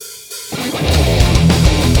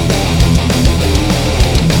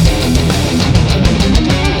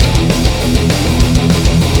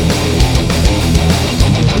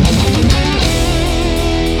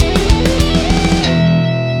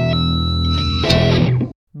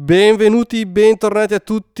Benvenuti, bentornati a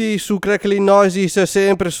tutti su Crackling Noises,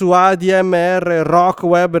 sempre su ADMR Rock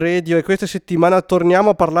Web Radio, e questa settimana torniamo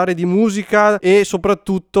a parlare di musica e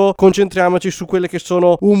soprattutto concentriamoci su quelle che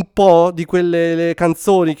sono un po' di quelle le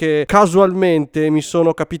canzoni che casualmente mi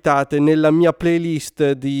sono capitate nella mia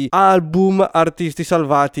playlist di album artisti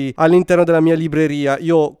salvati all'interno della mia libreria.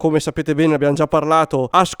 Io, come sapete bene, abbiamo già parlato,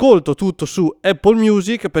 ascolto tutto su Apple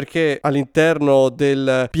Music perché all'interno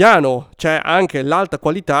del piano c'è anche l'alta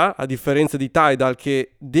qualità, a differenza di Tidal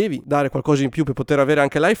che devi dare qualcosa in più per poter avere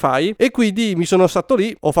anche l'iFi, e quindi mi sono stato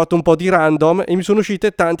lì, ho fatto un po' di random e mi sono uscite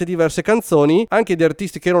tante diverse canzoni, anche di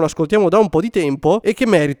artisti che non ascoltiamo da un po' di tempo e che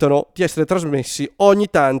meritano di essere trasmessi ogni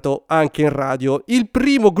tanto anche in radio. Il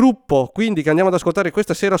primo gruppo quindi che andiamo ad ascoltare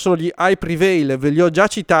questa sera sono gli I Prevail. Ve li ho già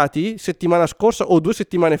citati settimana scorsa o 2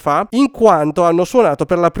 settimane fa, in quanto hanno suonato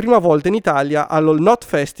per la prima volta in Italia allo Not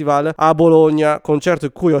Festival a Bologna, concerto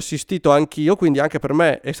in cui ho assistito anch'io, quindi anche per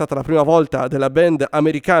me è stata la prima volta della band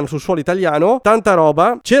americana sul suolo italiano. Tanta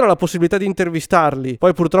roba, c'era la possibilità di intervistarli,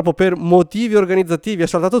 poi purtroppo per motivi organizzativi è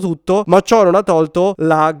saltato tutto, ma ciò non ha tolto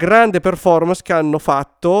la grande performance che hanno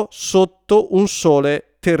fatto sotto un sole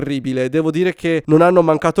terribile. Devo dire che non hanno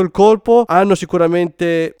mancato il colpo, hanno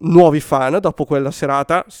sicuramente nuovi fan dopo quella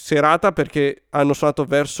serata perché hanno suonato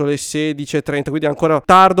verso le 16:30, quindi ancora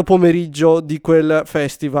tardo pomeriggio di quel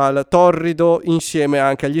festival torrido, insieme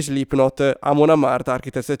anche agli Slipknot, Amon Amarth,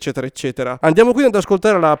 Architects, eccetera eccetera. Andiamo quindi ad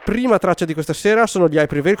ascoltare la prima traccia di questa sera, sono gli I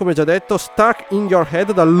Prevail, come già detto, Stuck in Your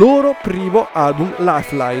Head, dal loro primo album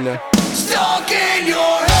Lifeline. Stuck in your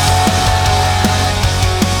head.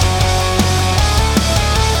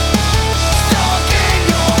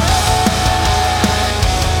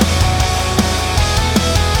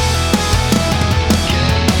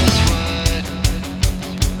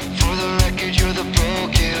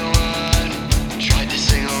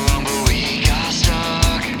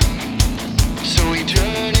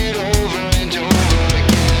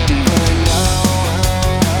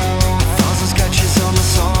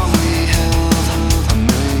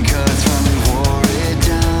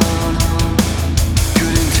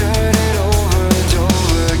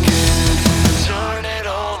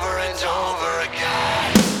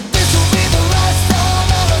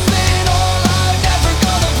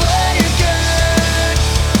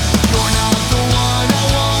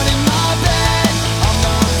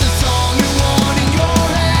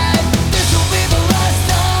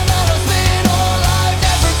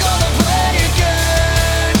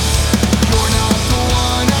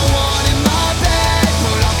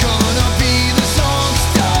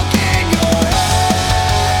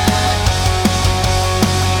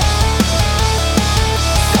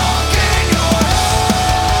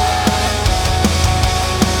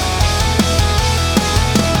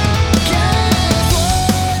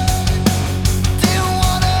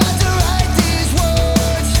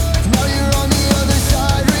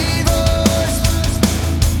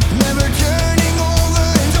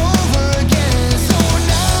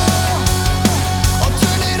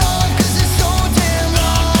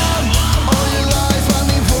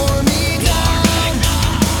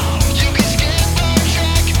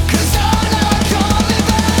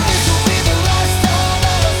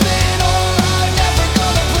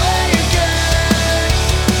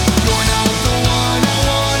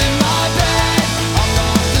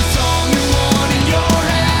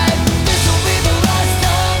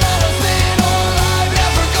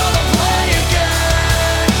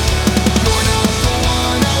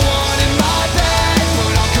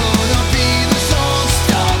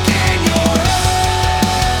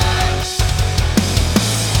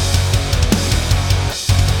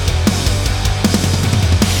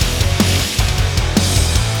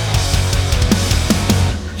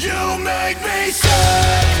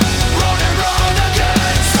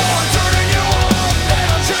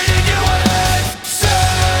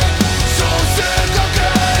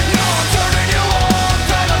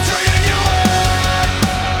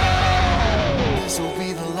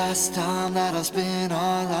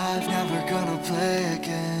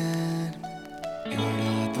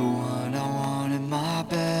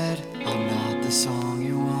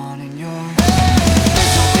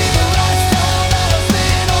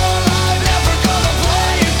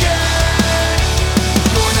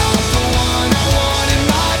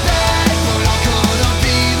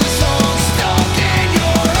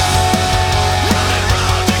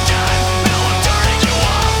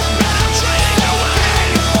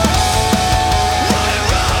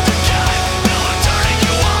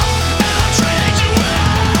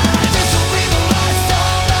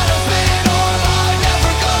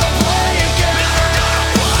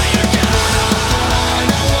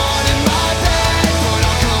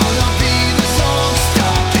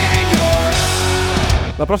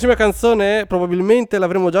 La prossima canzone probabilmente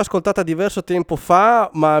l'avremmo già ascoltata diverso tempo fa,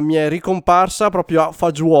 ma mi è ricomparsa proprio a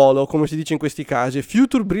fagiolo, come si dice in questi casi.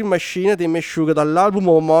 Future Breed Machine dei Meshuggah, dall'album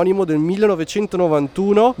omonimo del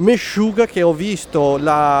 1991. Meshuggah che ho visto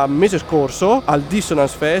il mese scorso al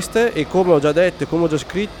Dissonance Fest, e come ho già detto e come ho già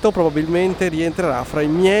scritto, probabilmente rientrerà fra i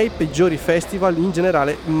miei peggiori festival in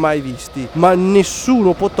generale mai visti. Ma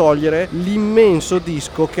nessuno può togliere l'immenso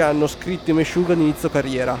disco che hanno scritto i Meshuggah all'inizio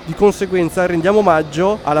carriera. Di conseguenza rendiamo omaggio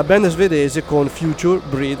alla band svedese con Future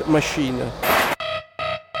Breed Machine.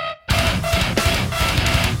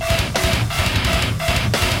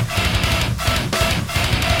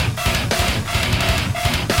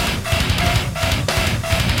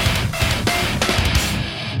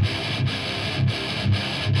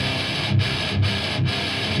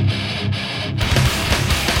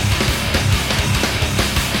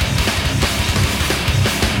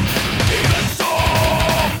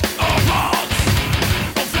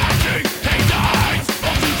 Of flashing hate lights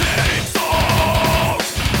of the dead soul.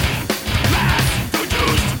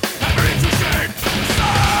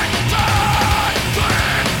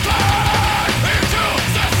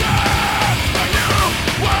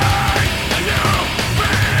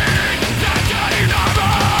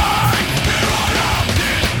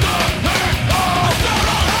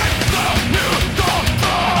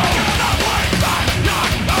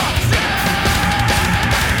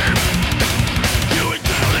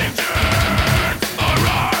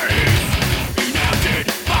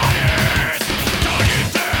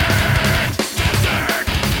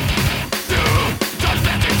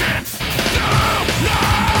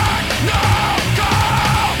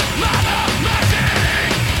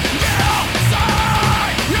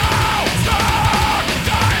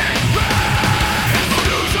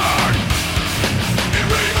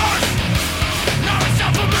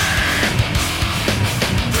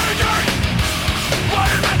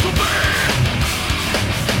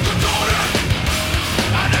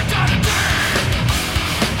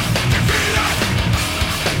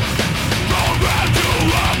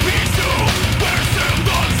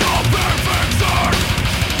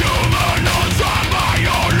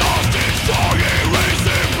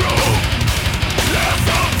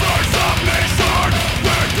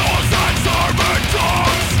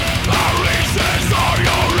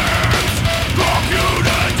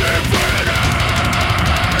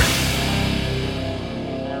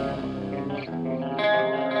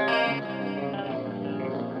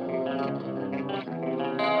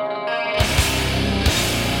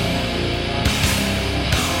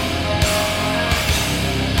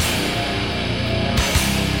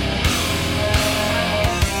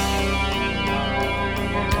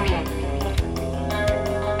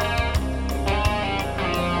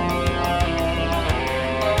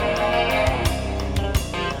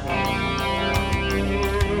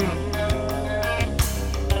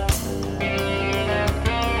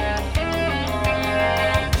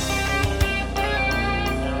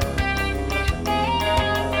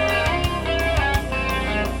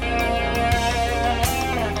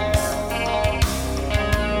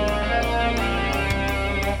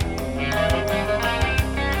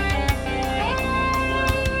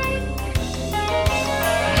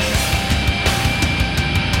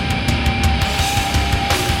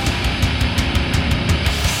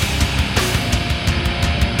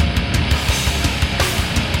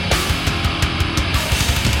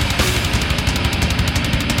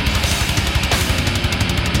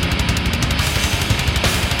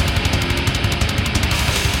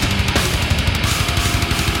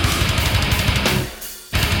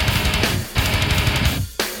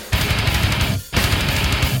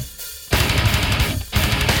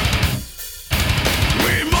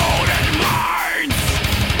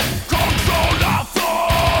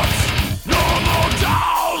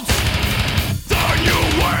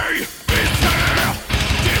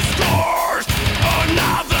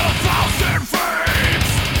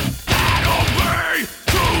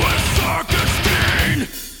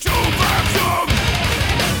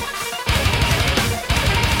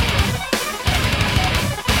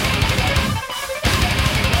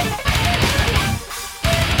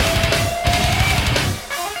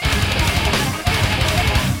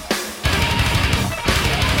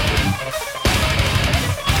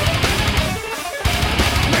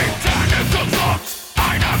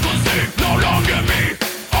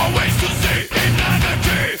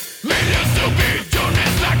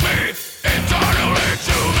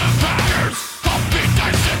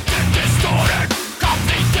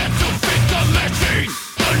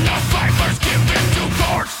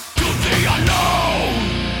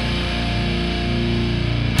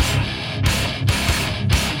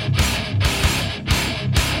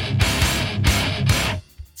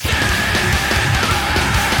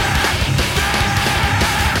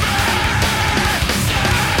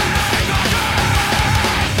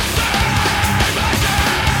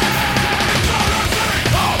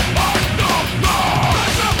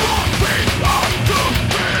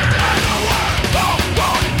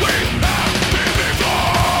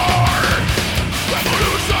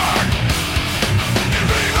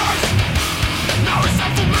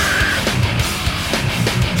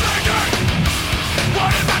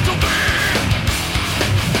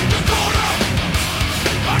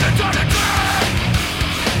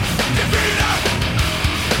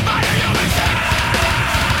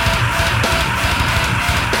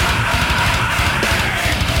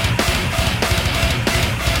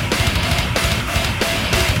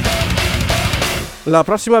 La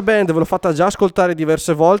prossima band ve l'ho fatta già ascoltare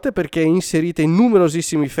diverse volte perché è inserita in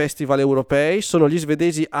numerosissimi festival europei. Sono gli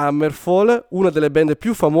svedesi Hammerfall, una delle band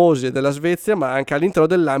più famose della Svezia, ma anche all'interno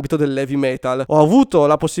dell'ambito dell'heavy metal. Ho avuto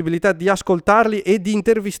la possibilità di ascoltarli e di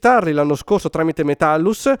intervistarli l'anno scorso tramite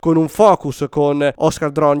Metallus, con un focus con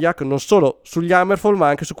Oscar Droniak non solo sugli Hammerfall ma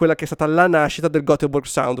anche su quella che è stata la nascita del Gothenburg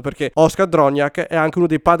Sound, perché Oscar Droniak è anche uno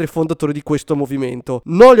dei padri fondatori di questo movimento.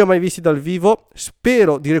 Non li ho mai visti dal vivo,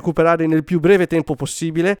 spero di recuperare nel più breve tempo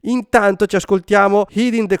possibile. Intanto ci ascoltiamo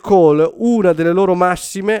Heeding the Call, una delle loro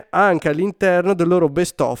massime anche all'interno del loro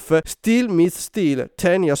best of Steel Meets Steel,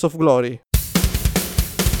 10 Years of Glory.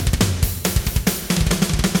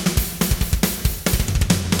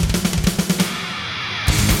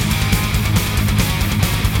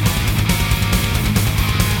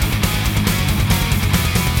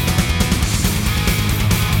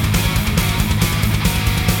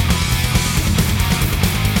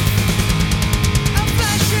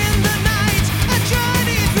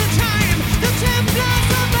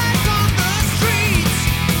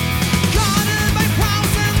 Guarded by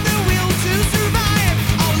prowess and the will to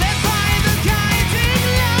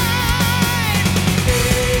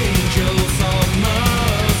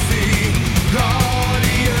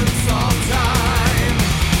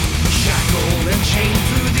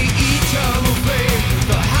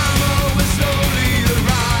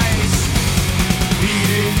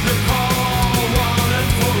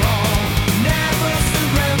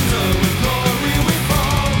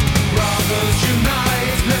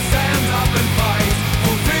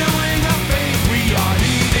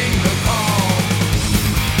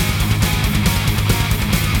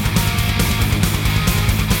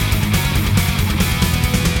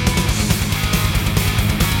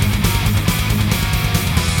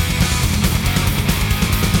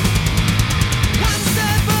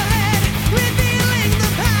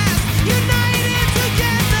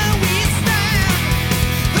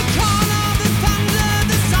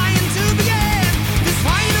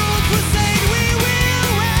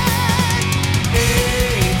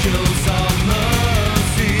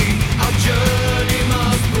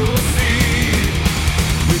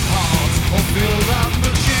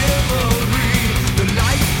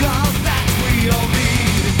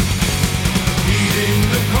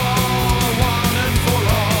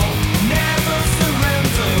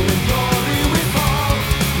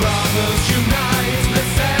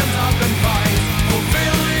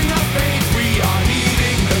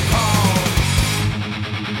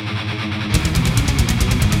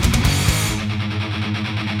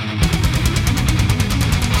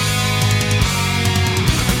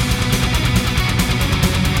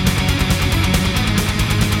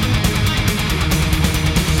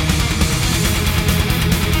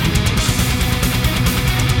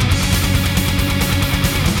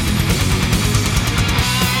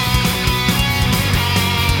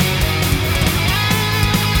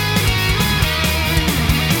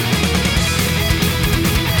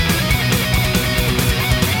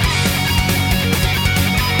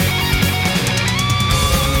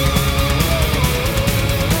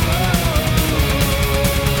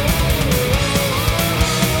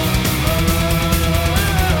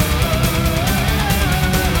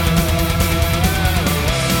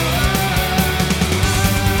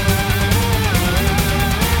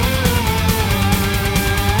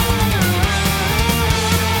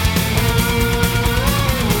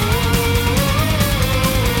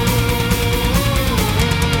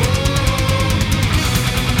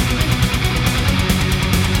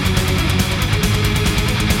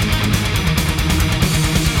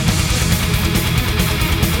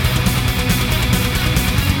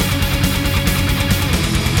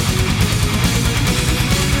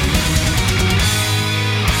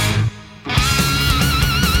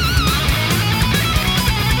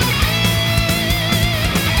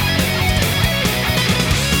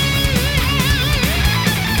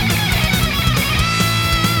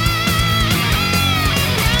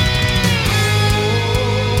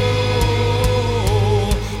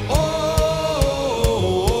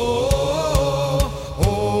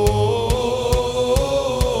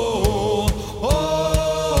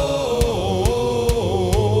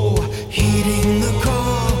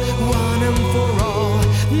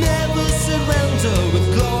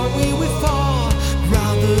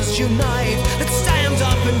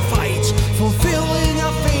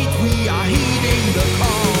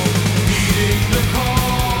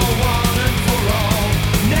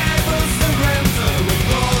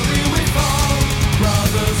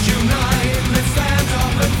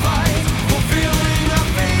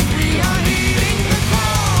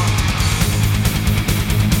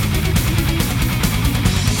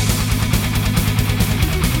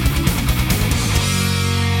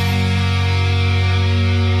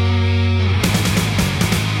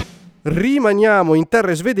rimaniamo in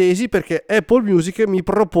terre svedesi perché Apple Music mi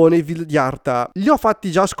propone Viljarta. Li ho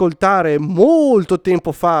fatti già ascoltare molto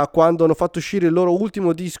tempo fa, quando hanno fatto uscire il loro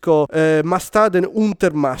ultimo disco Mastaden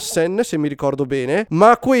Untermassen, se mi ricordo bene,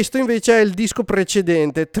 ma questo invece è il disco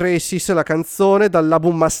precedente, Traces, la canzone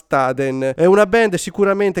dall'album Mastaden. È una band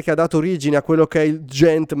sicuramente che ha dato origine a quello che è il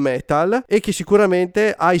gent metal e che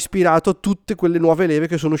sicuramente ha ispirato tutte quelle nuove leve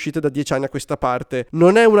che sono uscite da 10 anni a questa parte.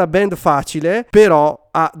 Non è una band facile, però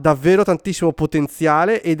ha davvero tantissimo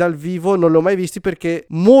potenziale e dal vivo non l'ho mai visti perché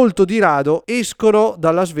molto di rado escono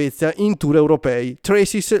dalla Svezia in tour europei.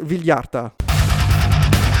 Traces, Viljarta.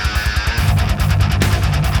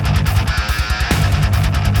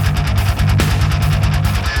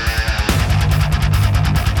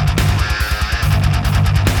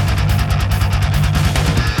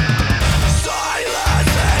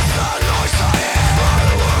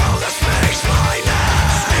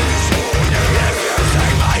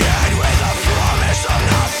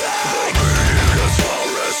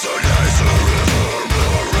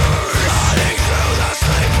 Running through the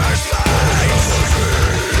sleeper's face.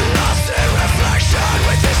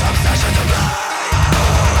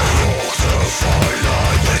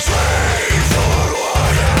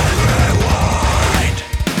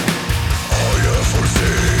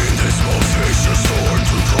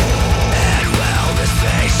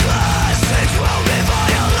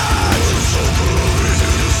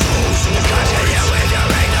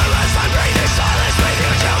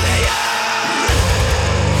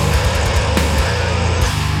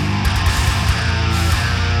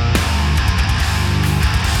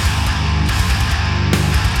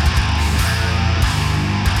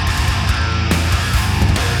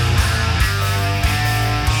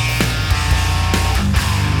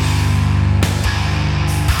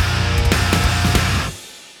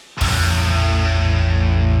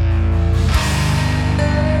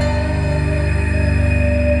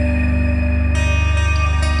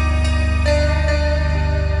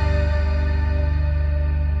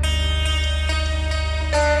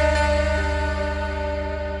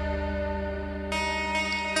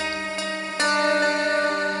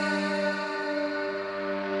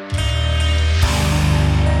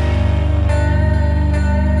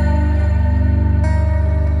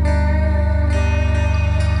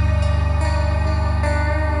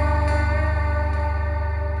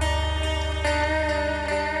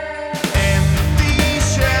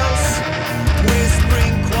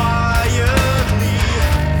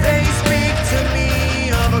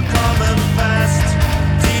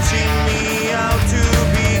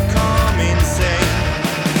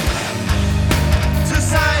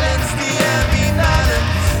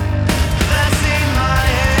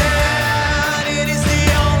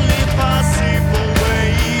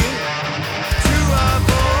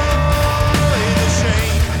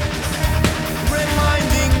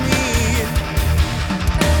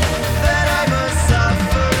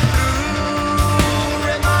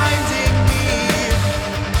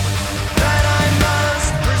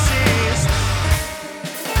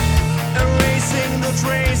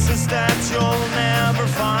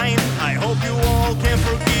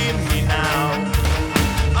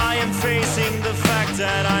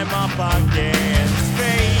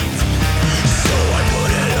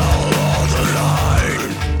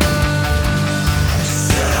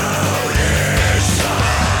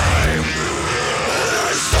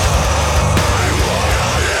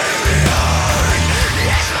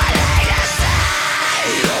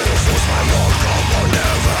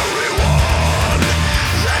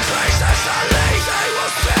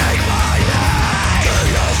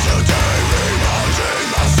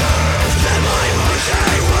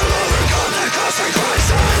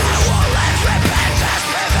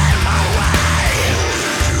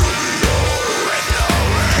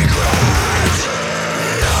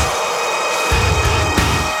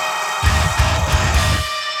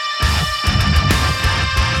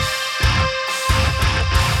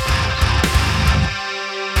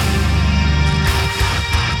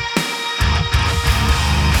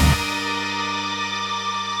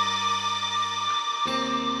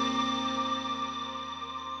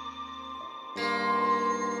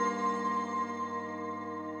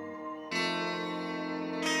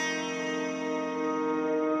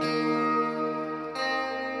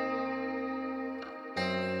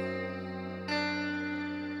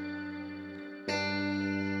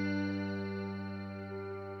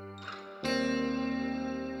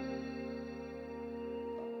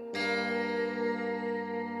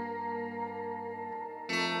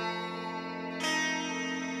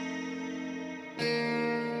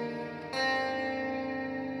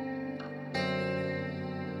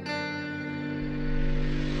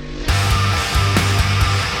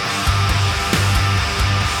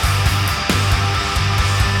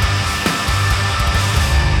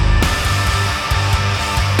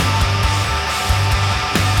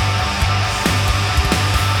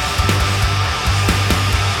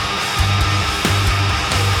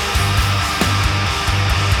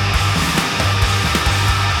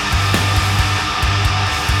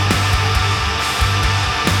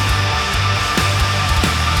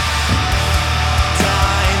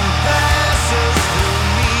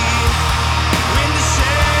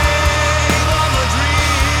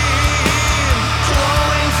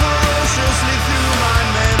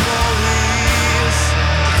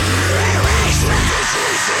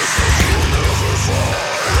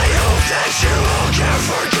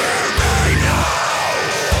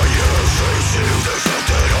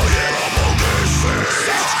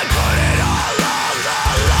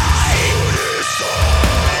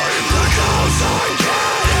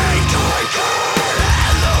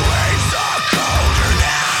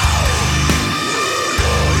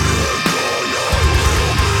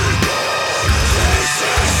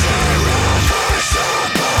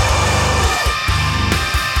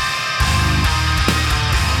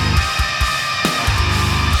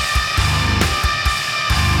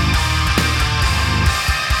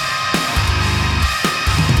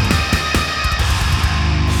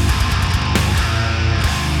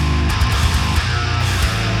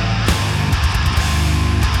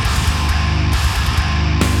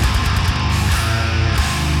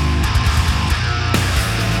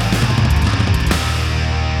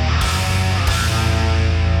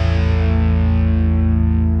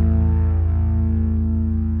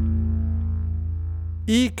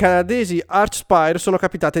 I canadesi Archspire sono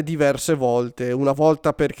capitate diverse volte, una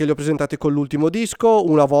volta perché li ho presentati con l'ultimo disco,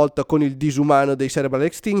 una volta con il disumano dei Cerebral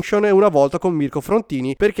Extinction e una volta con Mirko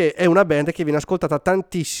Frontini, perché è una band che viene ascoltata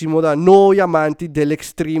tantissimo da noi amanti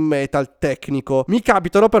dell'extreme metal tecnico. Mi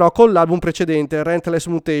capitano però con l'album precedente, Rentless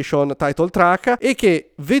Mutation title track, e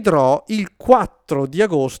che vedrò il 4 di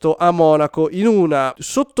agosto a Monaco in una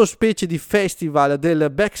sottospecie di festival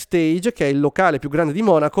del Backstage, che è il locale più grande di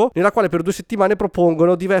Monaco, nella quale per 2 settimane propongono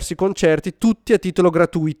diversi concerti tutti a titolo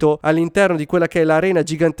gratuito all'interno di quella che è l'arena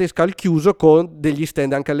gigantesca al chiuso, con degli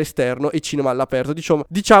stand anche all'esterno e cinema all'aperto.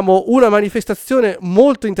 Diciamo una manifestazione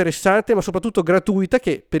molto interessante, ma soprattutto gratuita,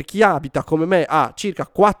 che per chi abita come me a circa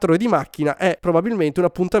 4 ore di macchina è probabilmente un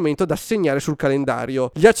appuntamento da segnare sul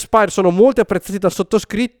calendario. Gli Aspire sono molto apprezzati dal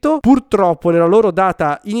sottoscritto. Purtroppo nella loro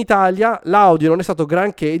data in Italia l'audio non è stato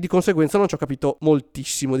granché e di conseguenza non ci ho capito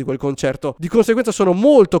moltissimo di quel concerto. Di conseguenza sono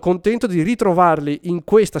molto contento di ritrovarli in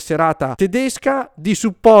questa serata tedesca di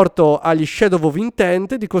supporto agli Shadow of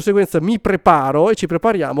Intent. Di conseguenza mi preparo e ci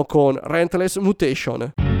prepariamo con Rentless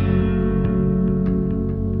Mutation.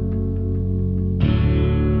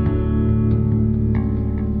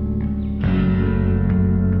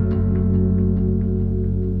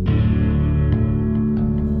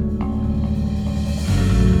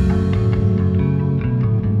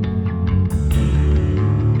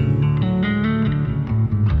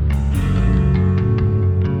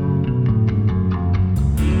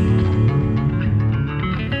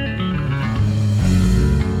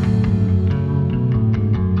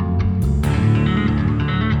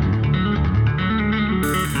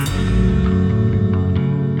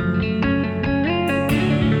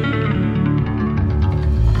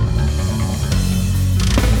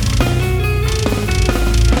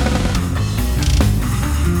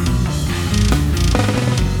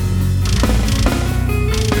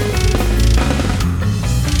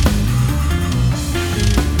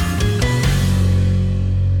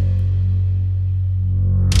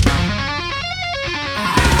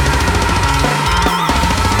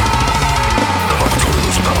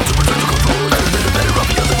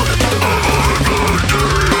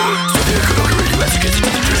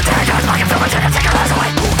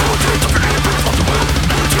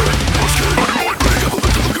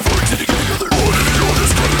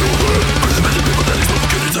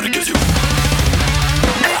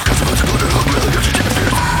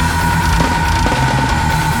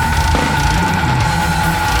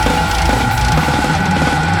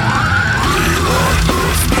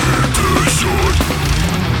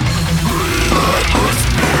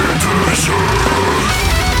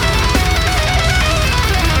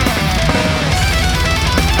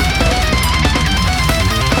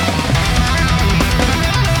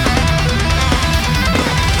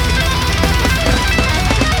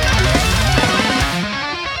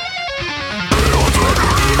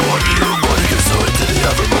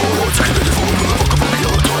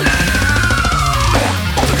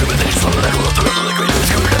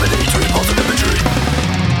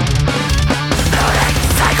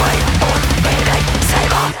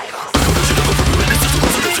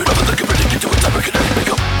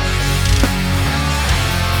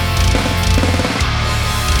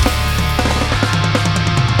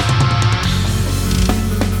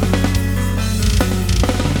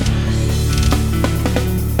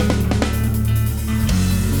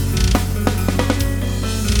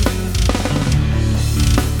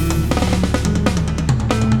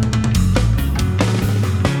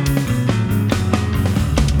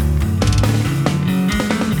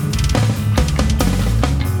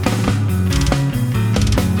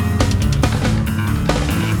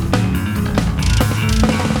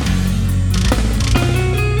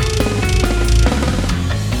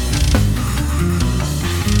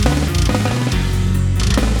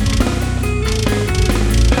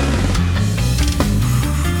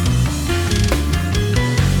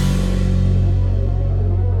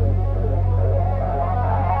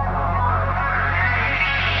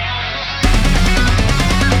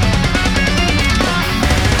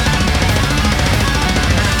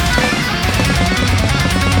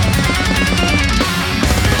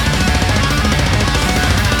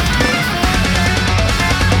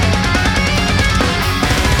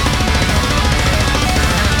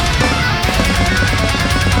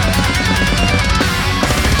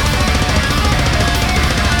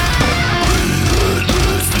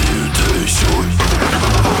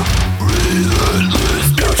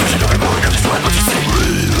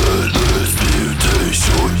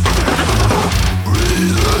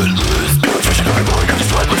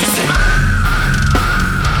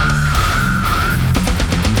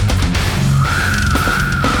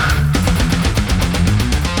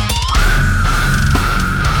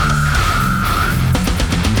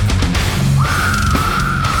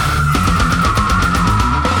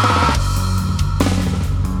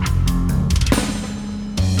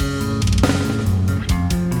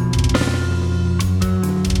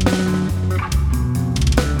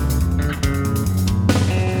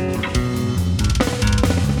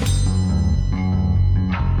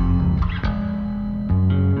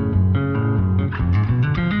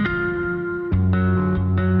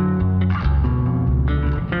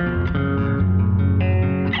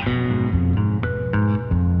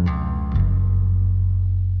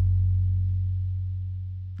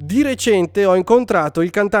 Di recente ho incontrato il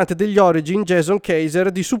cantante degli Origin, Jason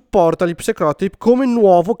Kaiser, di supporto agli Psychotic come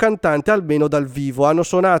nuovo cantante almeno dal vivo. Hanno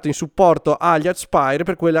suonato in supporto agli Aspire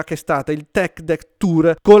per quella che è stata il Tech Deck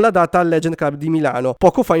Tour con la data al Legend Club di Milano.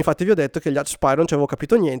 Poco fa infatti vi ho detto che gli Aspire non ci avevo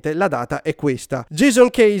capito niente, la data è questa. Jason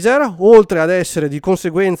Kaiser, oltre ad essere di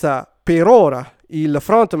conseguenza per ora il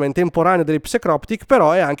frontman temporaneo degli Psychotic,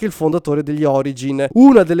 però è anche il fondatore degli Origin,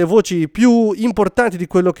 una delle voci più importanti di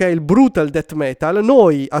quello che è il brutal death metal.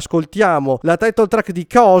 Noi ascoltiamo la title track di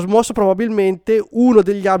Cosmos, probabilmente uno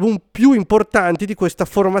degli album più importanti di questa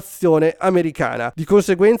formazione americana, di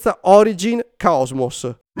conseguenza Origin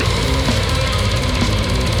Cosmos.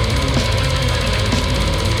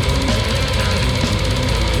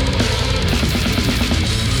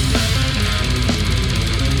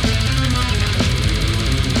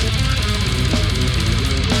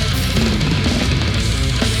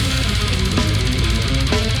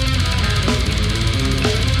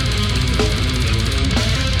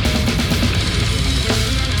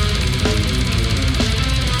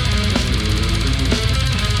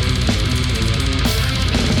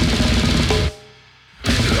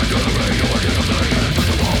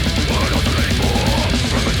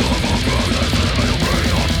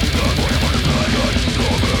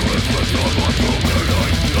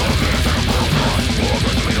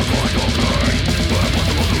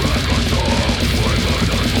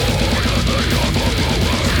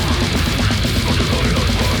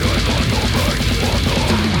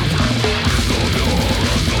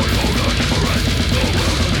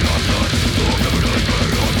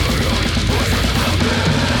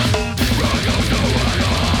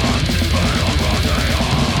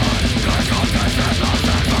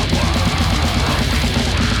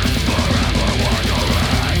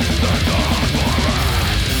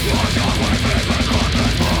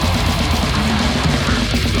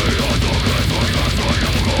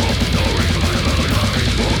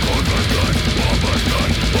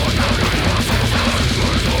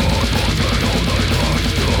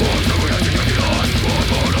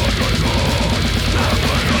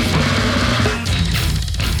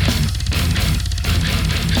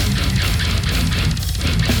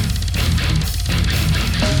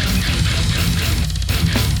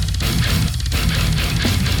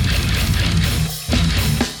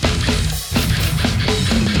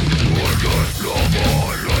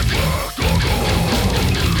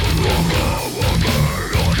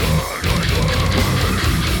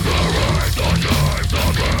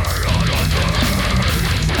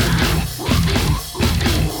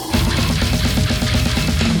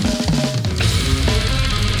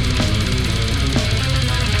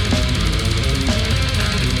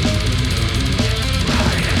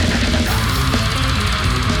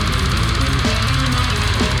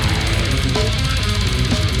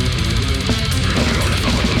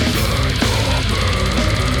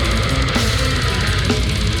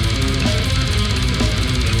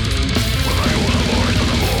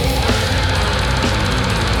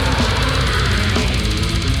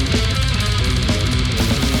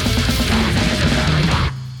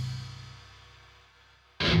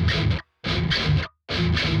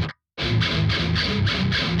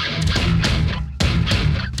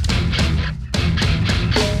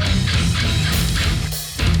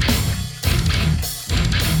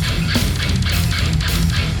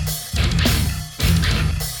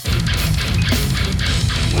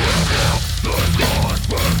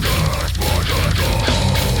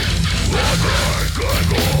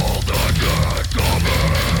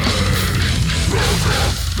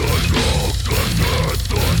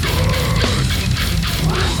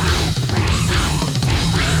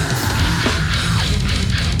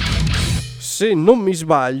 Se non mi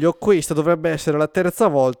sbaglio, questa dovrebbe essere la terza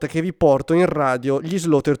volta che vi porto in radio gli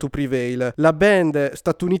Slaughter to Prevail, la band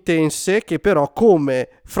statunitense che però come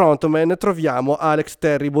frontman troviamo Alex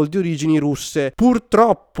Terrible di origini russe.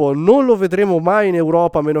 Purtroppo non lo vedremo mai in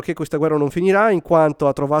Europa a meno che questa guerra non finirà, in quanto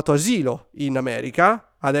ha trovato asilo in America.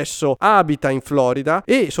 Adesso abita in Florida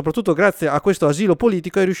e soprattutto grazie a questo asilo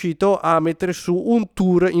politico è riuscito a mettere su un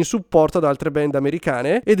tour in supporto ad altre band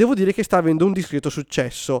americane e devo dire che sta avendo un discreto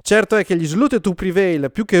successo. Certo è che gli Slaughter to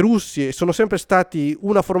Prevail, più che russi, sono sempre stati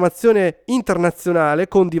una formazione internazionale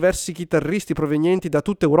con diversi chitarristi provenienti da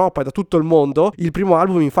tutta Europa e da tutto il mondo. Il primo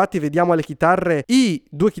album infatti vediamo alle chitarre i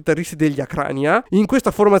due chitarristi degli Acrania. In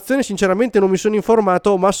questa formazione sinceramente non mi sono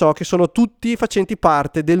informato, ma so che sono tutti facenti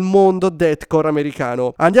parte del mondo deathcore americano.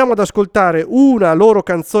 Andiamo ad ascoltare una loro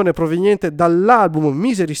canzone proveniente dall'album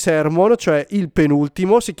Misery Sermon, cioè il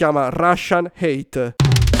penultimo, si chiama Russian Hate.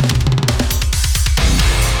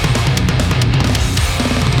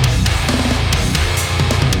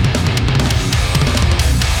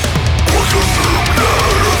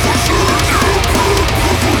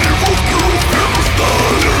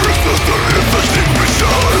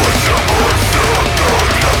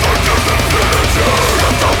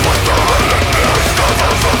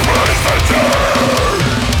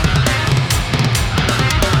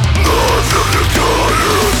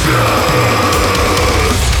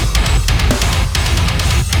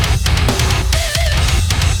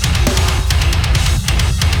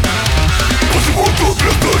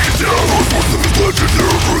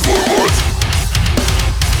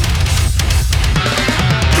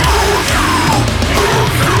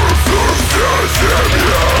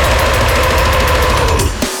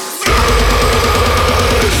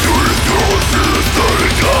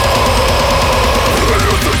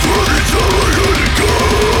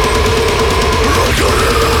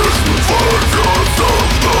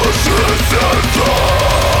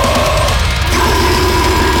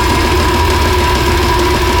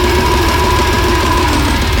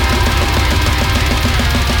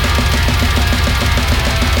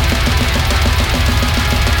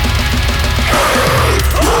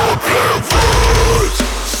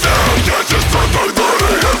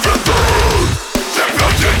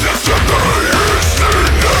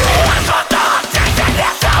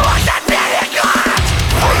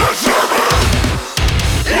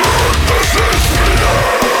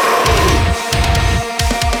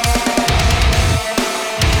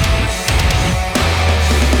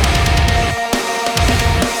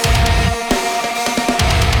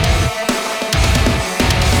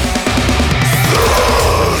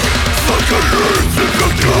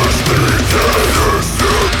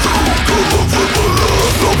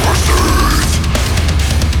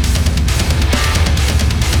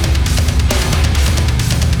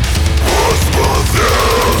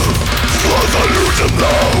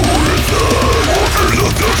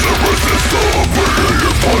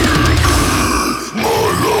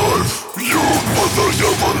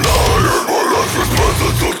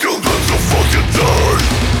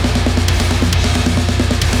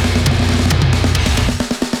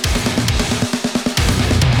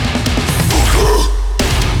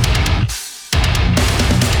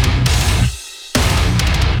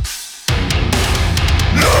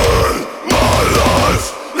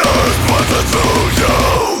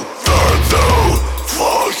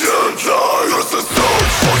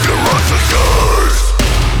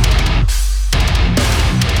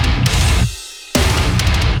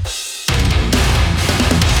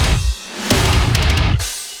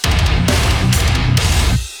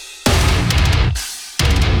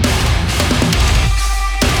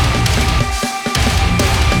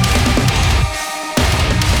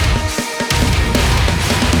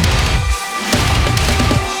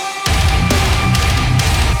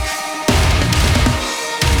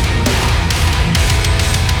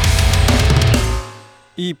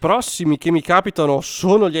 I prossimi che mi capitano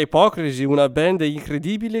sono gli Ipocrisi, una band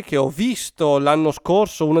incredibile che ho visto l'anno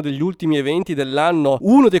scorso, uno degli ultimi eventi dell'anno,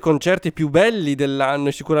 uno dei concerti più belli dell'anno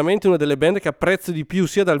e sicuramente una delle band che apprezzo di più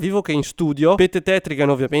sia dal vivo che in studio. Pete Tetrigan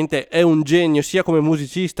ovviamente è un genio sia come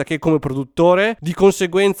musicista che come produttore, di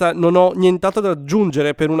conseguenza non ho nient'altro da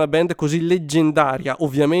aggiungere per una band così leggendaria,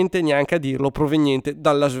 ovviamente neanche a dirlo, proveniente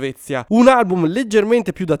dalla Svezia. Un album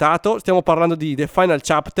leggermente più datato, stiamo parlando di The Final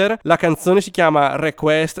Chapter, la canzone si chiama Request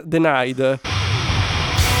Denied.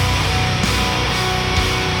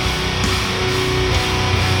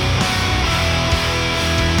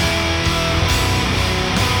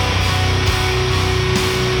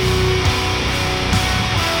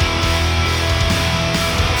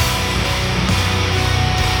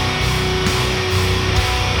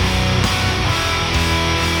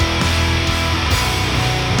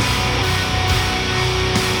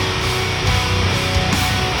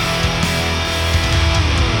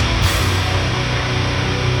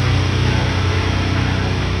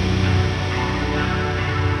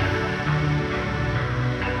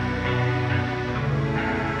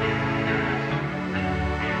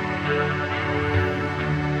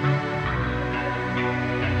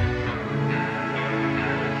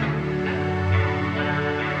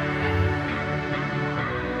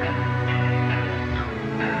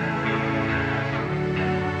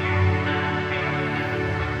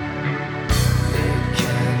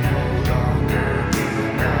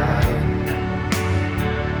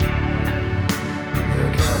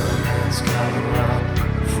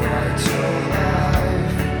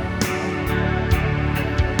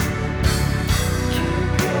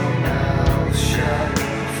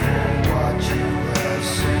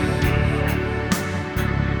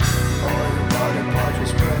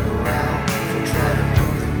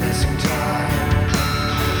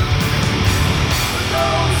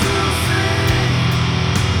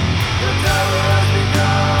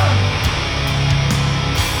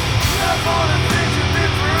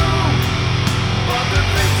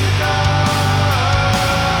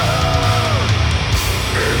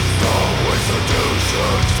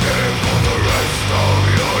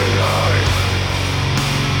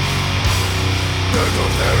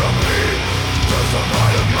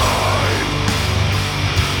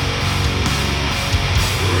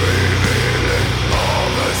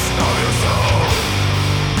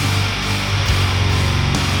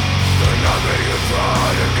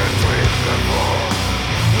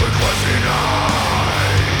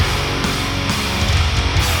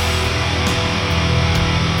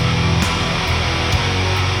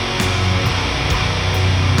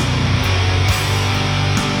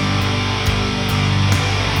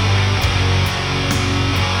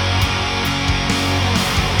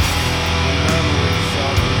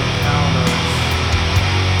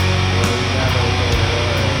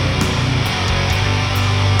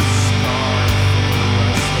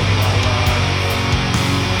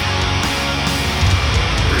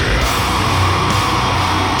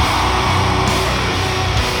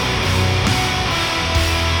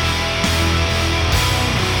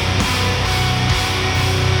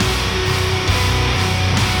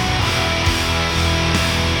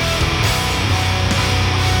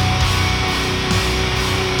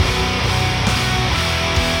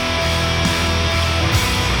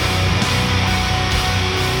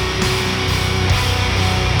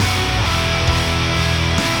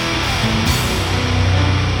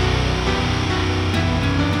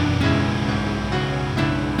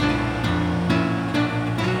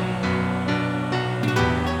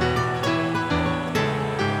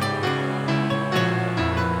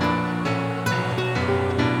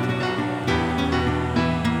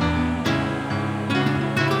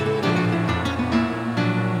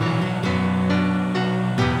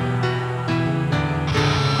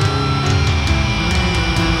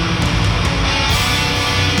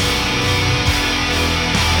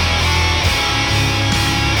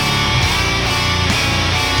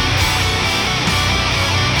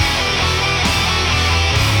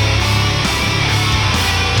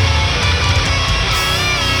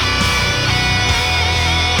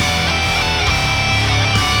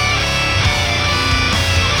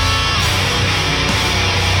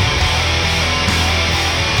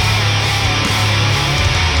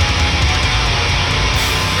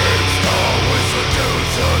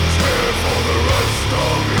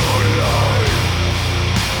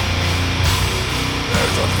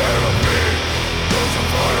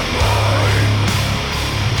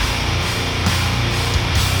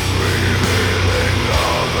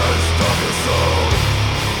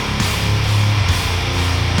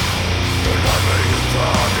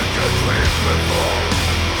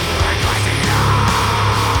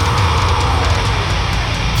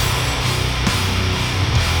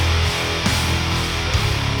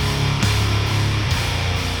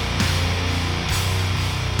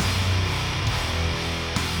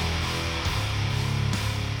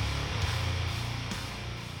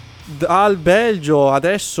 Dal Belgio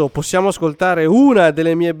adesso possiamo ascoltare una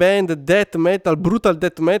delle mie band death metal, brutal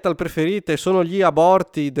death metal preferite, sono gli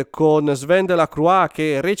Aborted con Sven Delacroix,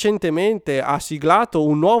 che recentemente ha siglato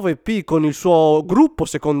un nuovo EP con il suo gruppo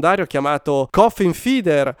secondario chiamato Coffin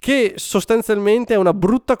Feeder, che sostanzialmente è una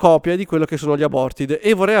brutta copia di quello che sono gli Aborted.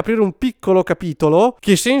 E vorrei aprire un piccolo capitolo: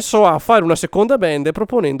 che senso ha fare una seconda band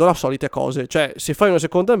proponendo le solite cose? Cioè, se fai una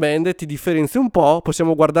seconda band ti differenzi un po'.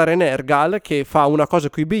 Possiamo guardare Nergal che fa una cosa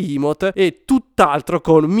con i Behemoth e tutt'altro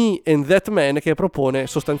con Me and That Man che propone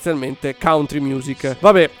sostanzialmente country music.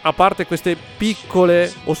 Vabbè, a parte queste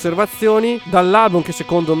piccole osservazioni, dall'album che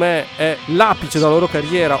secondo me è l'apice della loro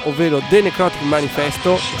carriera, ovvero The Necrotic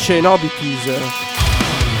Manifesto, Shinobi Teaser.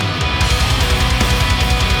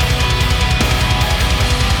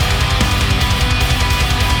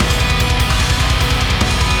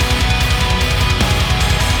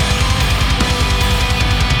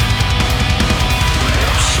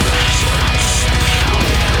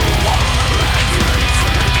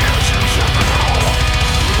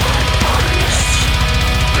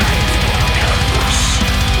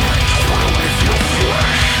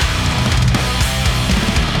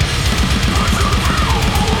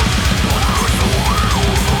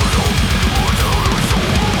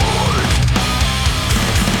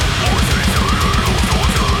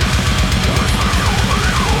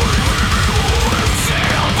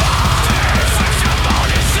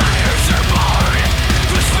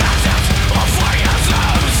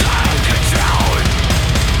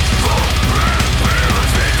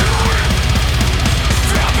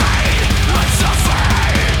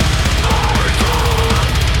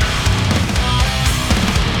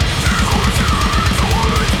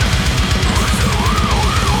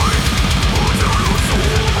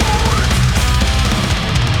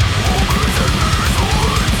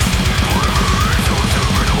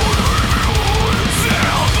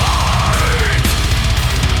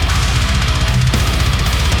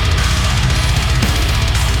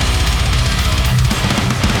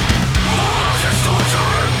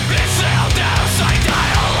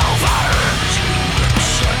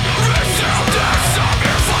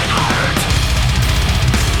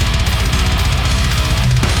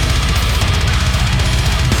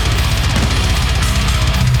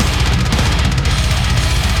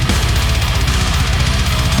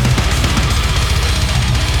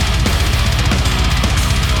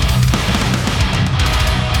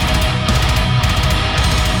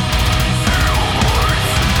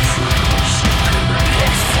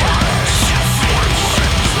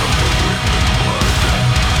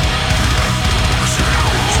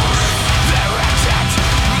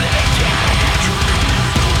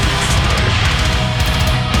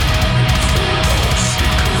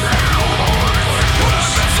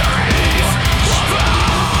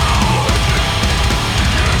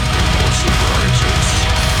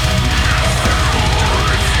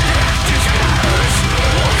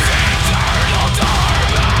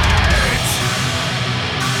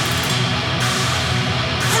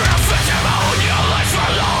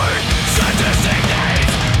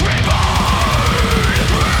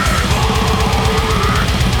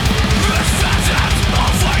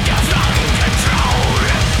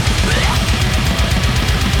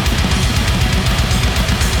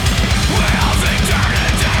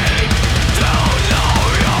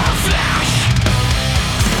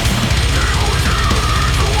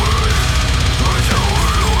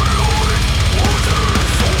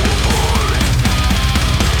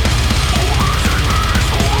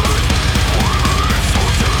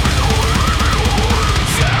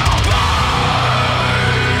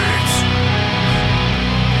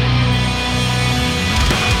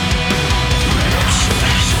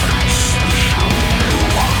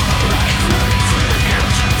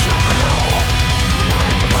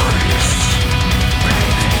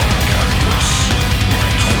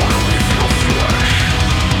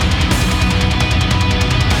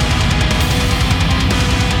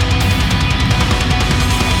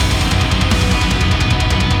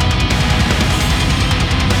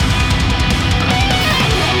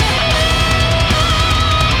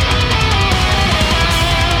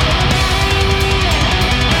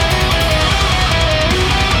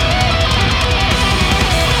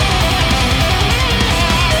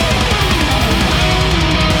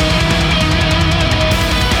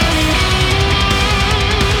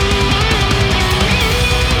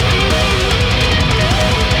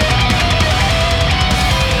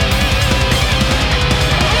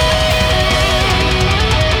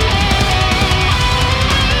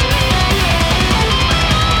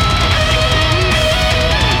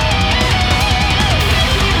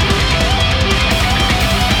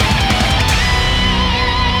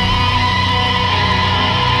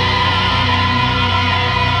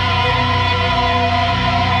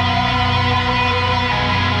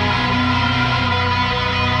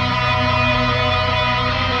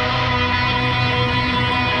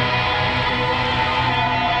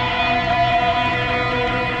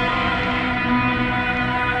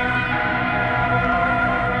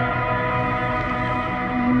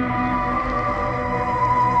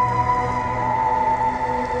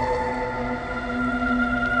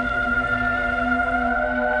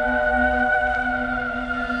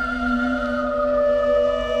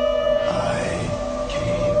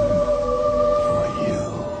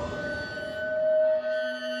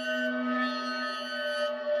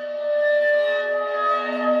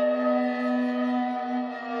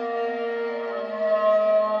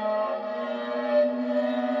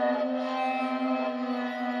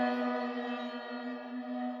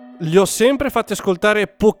 Li ho sempre fatti ascoltare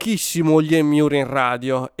pochissimo gli Emmure in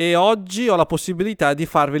radio e oggi ho la possibilità di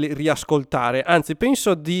farveli riascoltare. Anzi,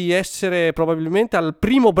 penso di essere probabilmente al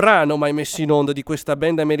primo brano mai messo in onda di questa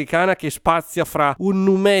band americana che spazia fra un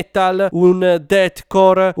nu metal, un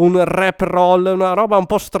deathcore, un rap roll, una roba un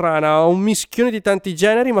po' strana, un mischione di tanti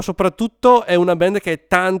generi, ma soprattutto è una band che è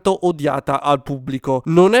tanto odiata al pubblico.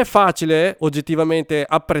 Non è facile oggettivamente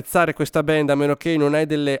apprezzare questa band a meno che non hai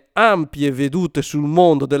delle ampie vedute sul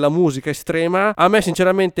mondo della musica estrema. A me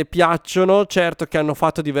sinceramente piacciono, certo che hanno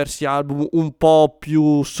fatto diversi album un po'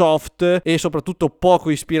 più soft e soprattutto poco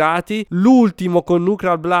ispirati. L'ultimo con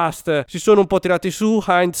Nuclear Blast si sono un po' tirati su.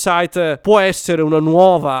 Hindsight può essere una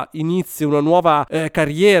nuova inizio, una nuova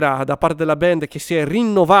carriera da parte della band che si è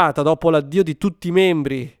rinnovata dopo l'addio di tutti i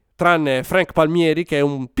membri, tranne Frank Palmieri, che è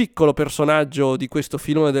un piccolo personaggio di questo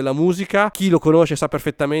filone della musica. Chi lo conosce sa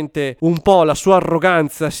perfettamente un po' la sua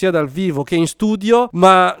arroganza sia dal vivo che in studio,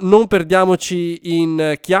 ma non perdiamoci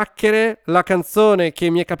in chiacchiere. La canzone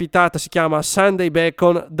che mi è capitata si chiama Sunday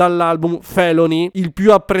Bacon, dall'album Felony, il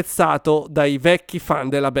più apprezzato dai vecchi fan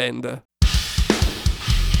della band.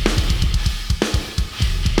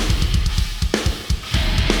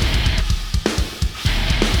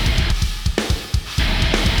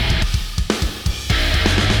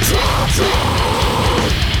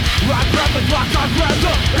 I grab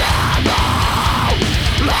the ammo,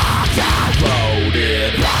 locked and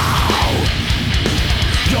loaded now.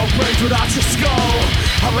 Your brains without your skull,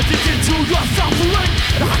 I'm addicted to your suffering,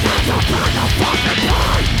 and I can't find the fucking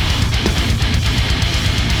pain.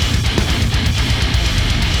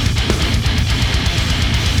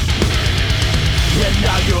 And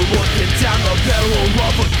now you're looking down the barrel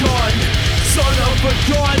of a gun. Son of a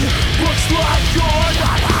gun, looks like you're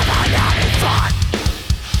not having any fun.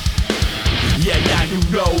 Yeah, now you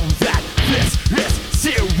know that this is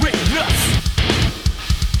serious.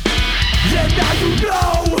 Yeah, now you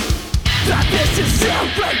know that this is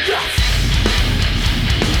serious.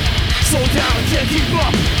 Slow down, I can't keep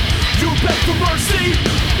up. You beg for mercy,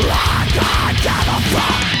 I can't give a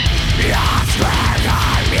fuck. You're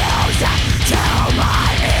screaming music to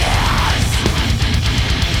my ears.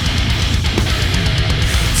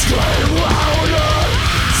 Scream louder,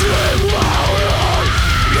 scream louder.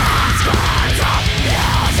 You're screaming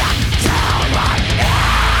music to my ears.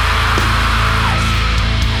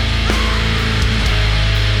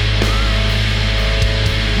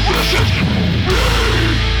 Listen to me.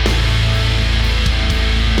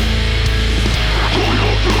 Pull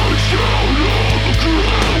your face down on the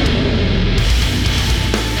ground.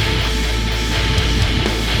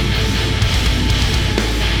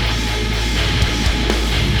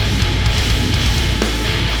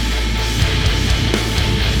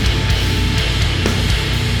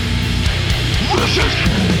 Listen to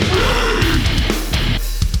me.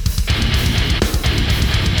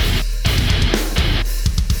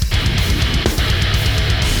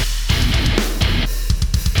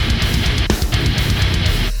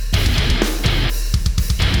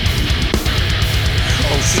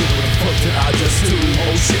 Oh shit, what the fuck did I just do?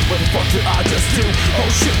 Oh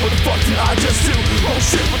shit, what the fuck did I just do? Oh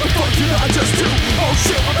shit, what the fuck did I just do? Oh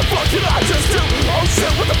shit, what the fuck did I just do? Oh shit, what the fuck did I just do? Oh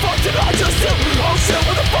shit, what the fuck did I just do? Oh shit,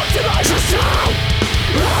 what the fuck did I just do?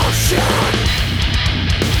 Oh shit.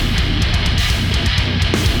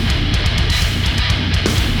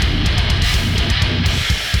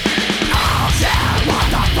 Oh shit, what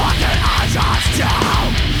the fuck did I just do?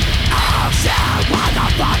 Oh shit, what the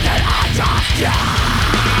fuck did I just do?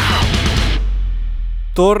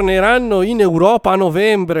 Torneranno in Europa a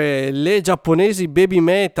novembre le giapponesi Baby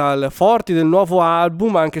Metal, forti del nuovo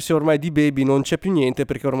album, anche se ormai di Baby non c'è più niente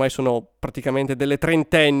perché ormai sono praticamente delle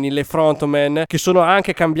trentenni le frontman, che sono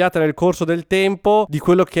anche cambiate nel corso del tempo. Di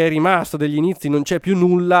quello che è rimasto degli inizi non c'è più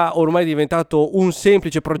nulla, ormai è diventato un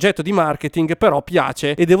semplice progetto di marketing, però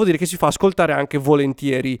piace e devo dire che si fa ascoltare anche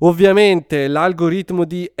volentieri. Ovviamente l'algoritmo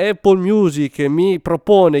di Apple Music mi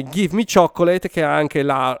propone Give Me Chocolate, che è anche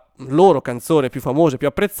la loro canzone più famosa e più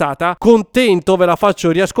apprezzata. Contento, ve la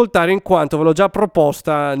faccio riascoltare in quanto ve l'ho già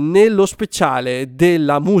proposta nello speciale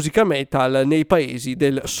della musica metal nei paesi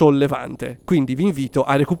del sollevante, quindi vi invito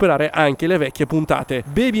a recuperare anche le vecchie puntate.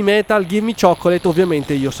 Baby Metal, Give Me Chocolate,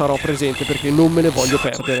 ovviamente io sarò presente perché non me ne voglio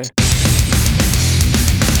perdere.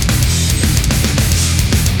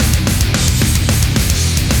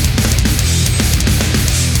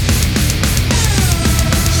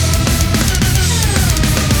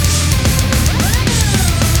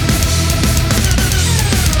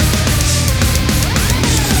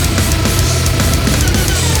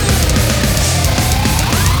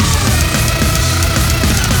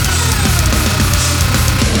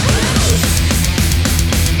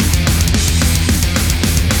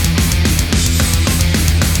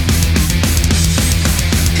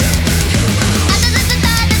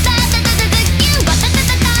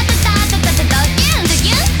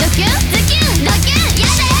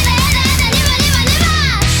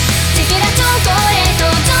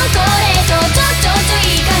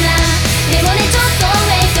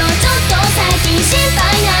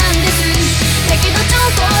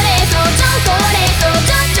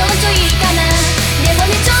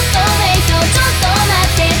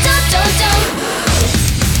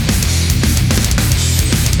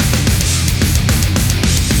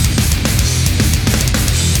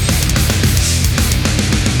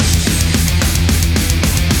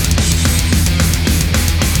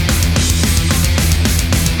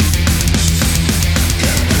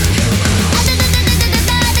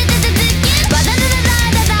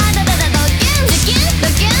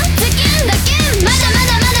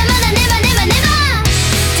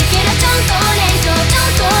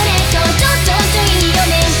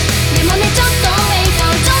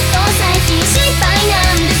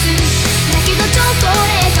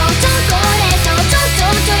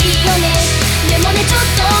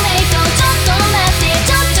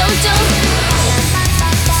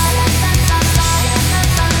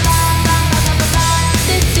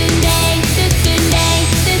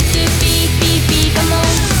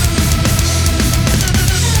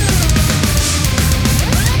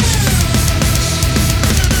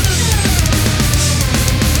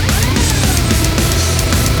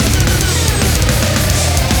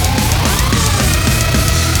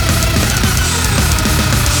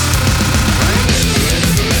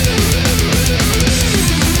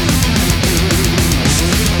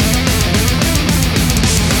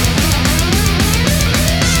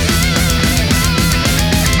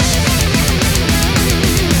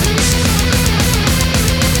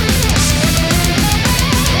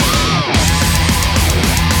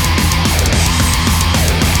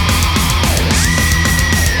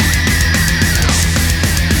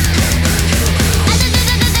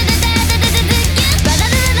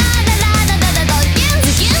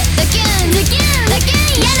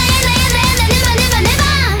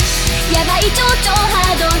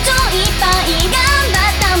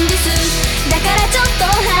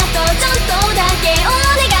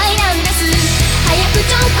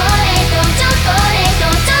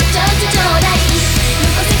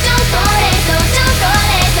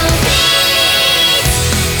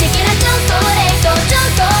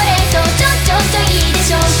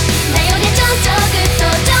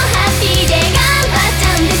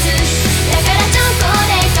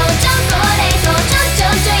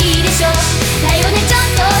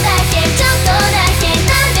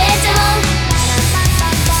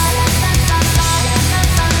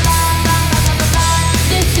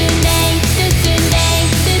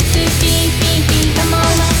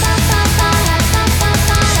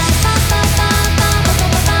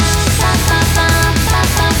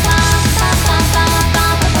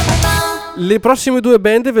 Le prossime due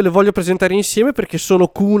band ve le voglio presentare insieme perché sono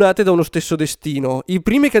comunate da uno stesso destino. I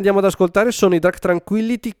primi che andiamo ad ascoltare sono i Dark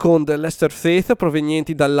Tranquillity con The Lesser Faith,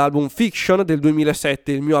 provenienti dall'album Fiction del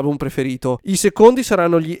 2007, il mio album preferito. I secondi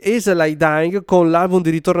saranno gli S02E34 Dying con l'album di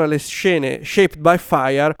ritorno alle scene Shaped by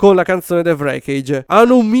Fire con la canzone The Wreckage.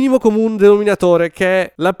 Hanno un minimo comune denominatore che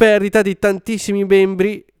è la perdita di tantissimi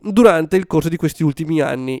membri durante il corso di questi ultimi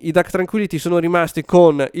anni. I Dark Tranquillity sono rimasti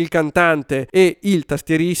con il cantante e il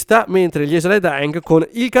tastierista, mentre gli S02E34 Dying con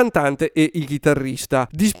il cantante e il chitarrista.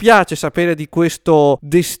 Dispiace sapere di questo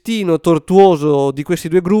destino tortuoso di questi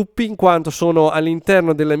due gruppi, in quanto sono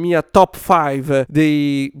all'interno della mia top 5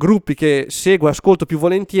 dei gruppi che seguo e ascolto più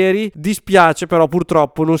volentieri. Dispiace, però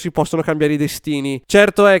purtroppo non si possono cambiare i destini.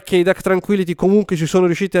 Certo è che i Dark Tranquillity comunque si sono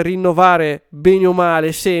riusciti a rinnovare bene o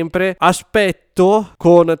male sempre. Aspetto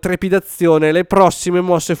con trepidazione le prossime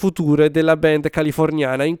mosse future della band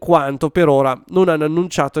californiana, in quanto per ora non hanno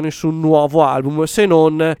annunciato nessun nuovo album, se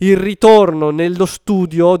non il ritorno nello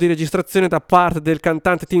studio di registrazione da parte del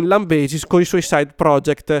cantante Tim Lambesis con i suoi side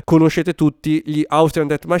project. Conoscete tutti gli Austrian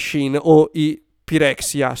Death Machine o i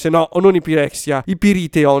Pyrexia, se no, o non i Pyrexia, i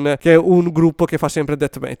Pyriteon, che è un gruppo che fa sempre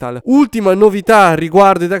death metal. Ultima novità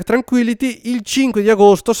riguardo i Dark Tranquillity: il 5 di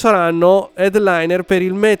agosto saranno headliner per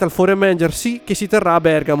il Metal for Emergency che si terrà a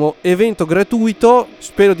Bergamo, evento gratuito.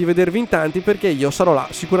 Spero di vedervi in tanti perché io sarò là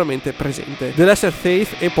sicuramente presente. The Lesser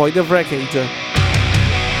Faith e poi The Wreckage.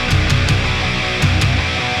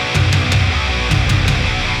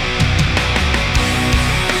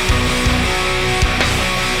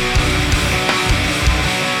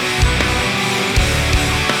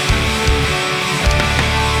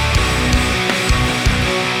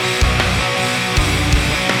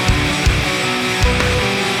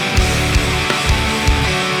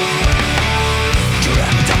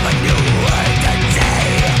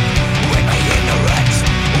 With my ignorance,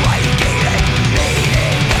 why you gave it?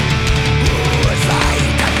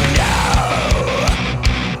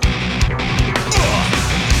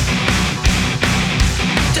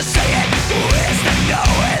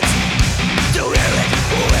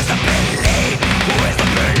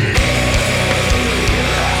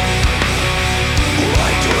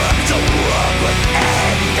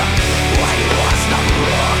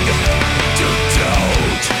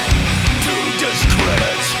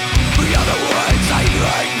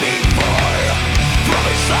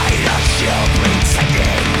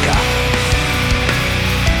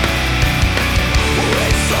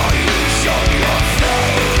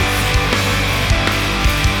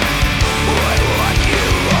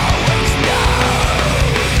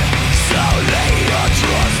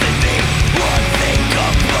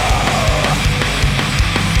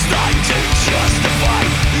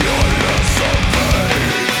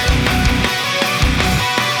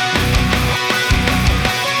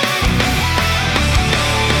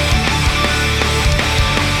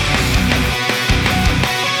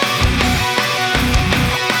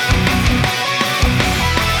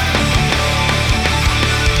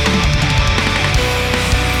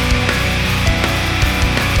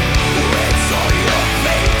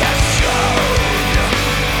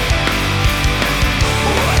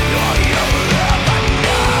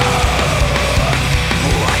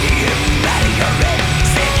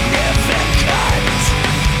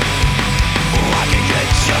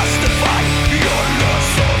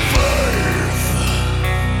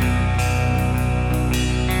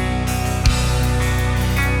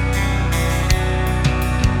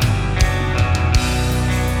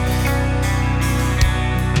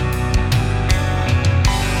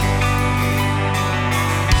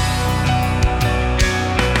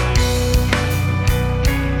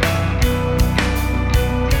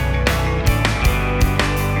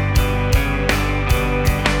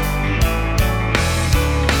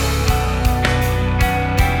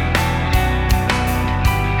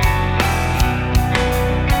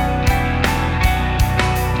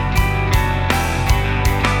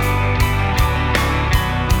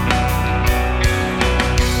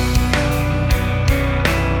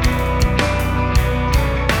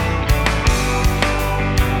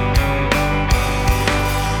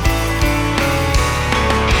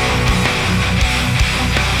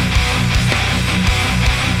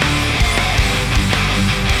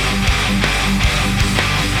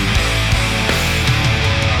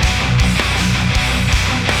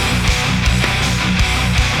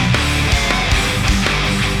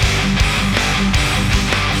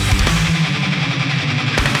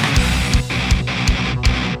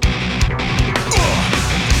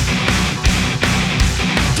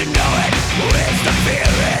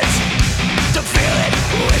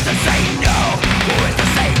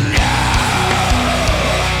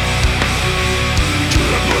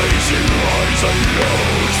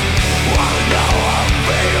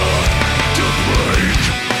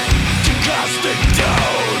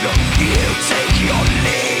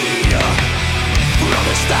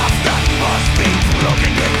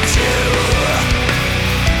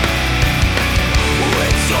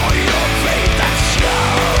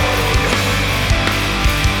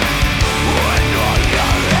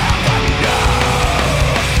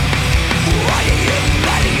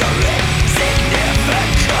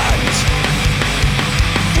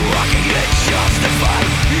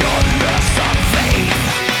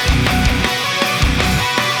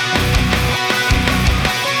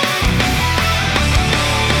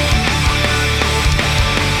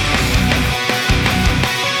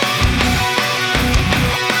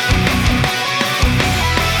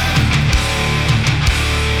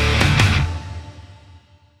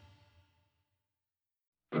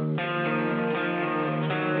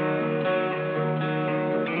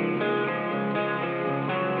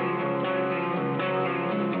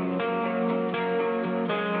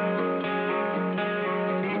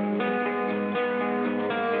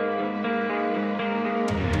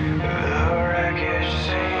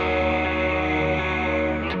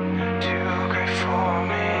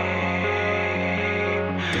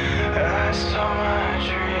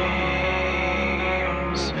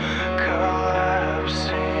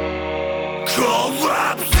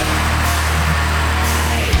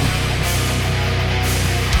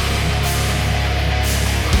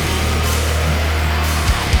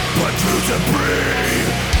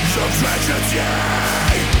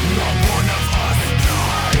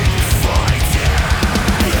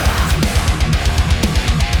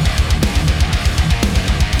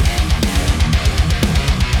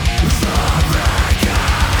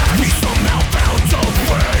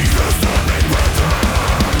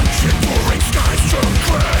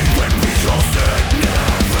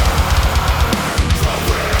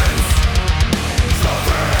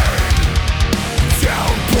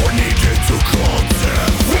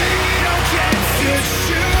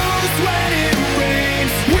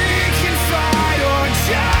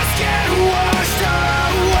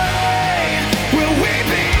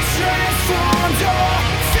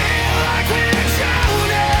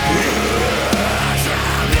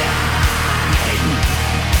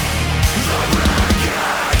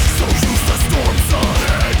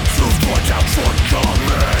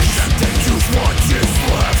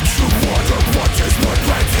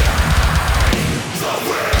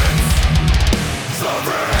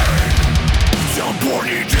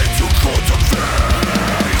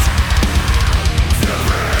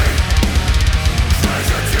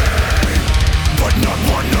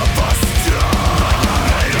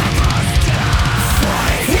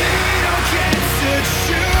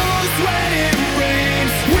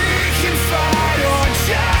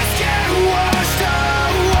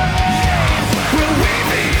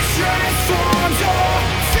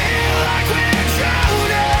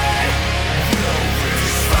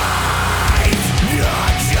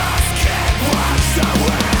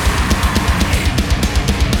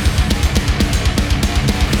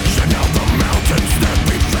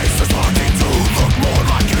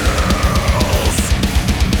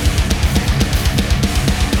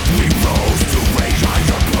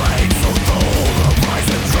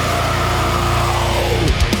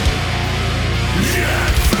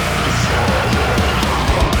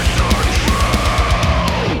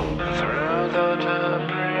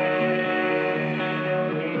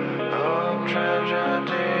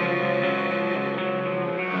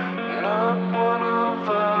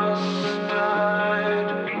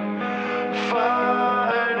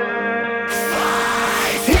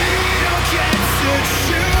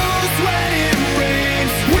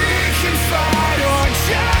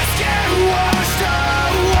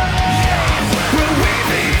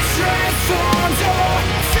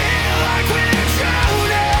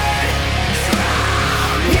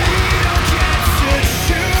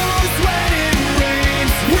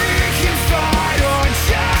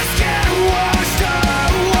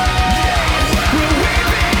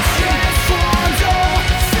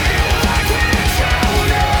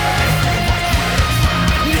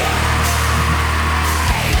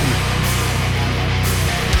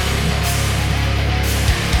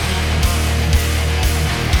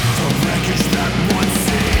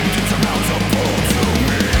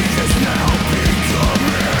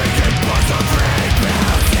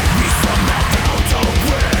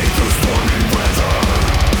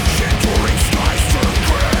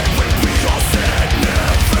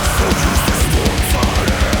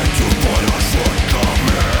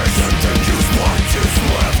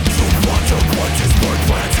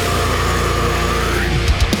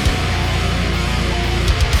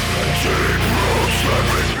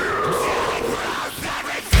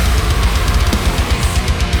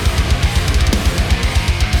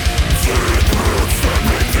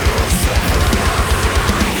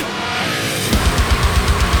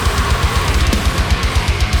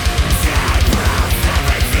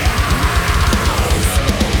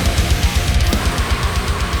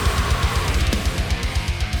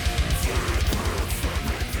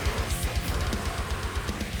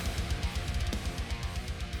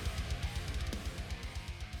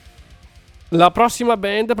 La prossima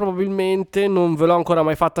band probabilmente non ve l'ho ancora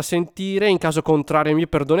mai fatta sentire, in caso contrario mi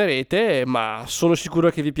perdonerete, ma sono sicuro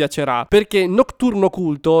che vi piacerà, perché Nocturno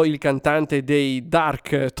Culto, il cantante dei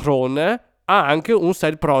Dark Throne, ha anche un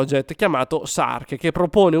side project chiamato Sark, che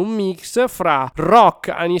propone un mix fra rock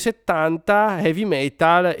anni 70, heavy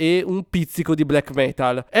metal e un pizzico di black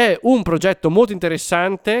metal. È un progetto molto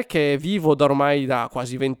interessante che è vivo da ormai da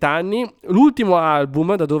quasi 20 anni. L'ultimo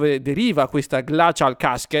album da dove deriva questa Glacial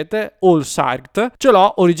Casket, All Sarked, ce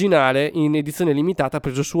l'ho originale in edizione limitata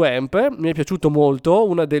preso su Amp. Mi è piaciuto molto,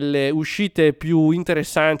 una delle uscite più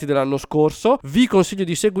interessanti dell'anno scorso. Vi consiglio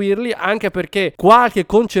di seguirli anche perché qualche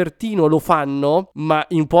concertino lo fanno, ma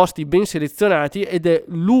in posti ben selezionati, ed è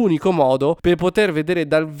l'unico modo per poter vedere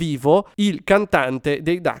dal vivo il cantante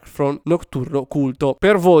dei Darkthrone Nocturno Culto.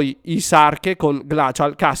 Per voi i Sarche con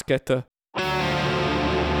Glacial Casket.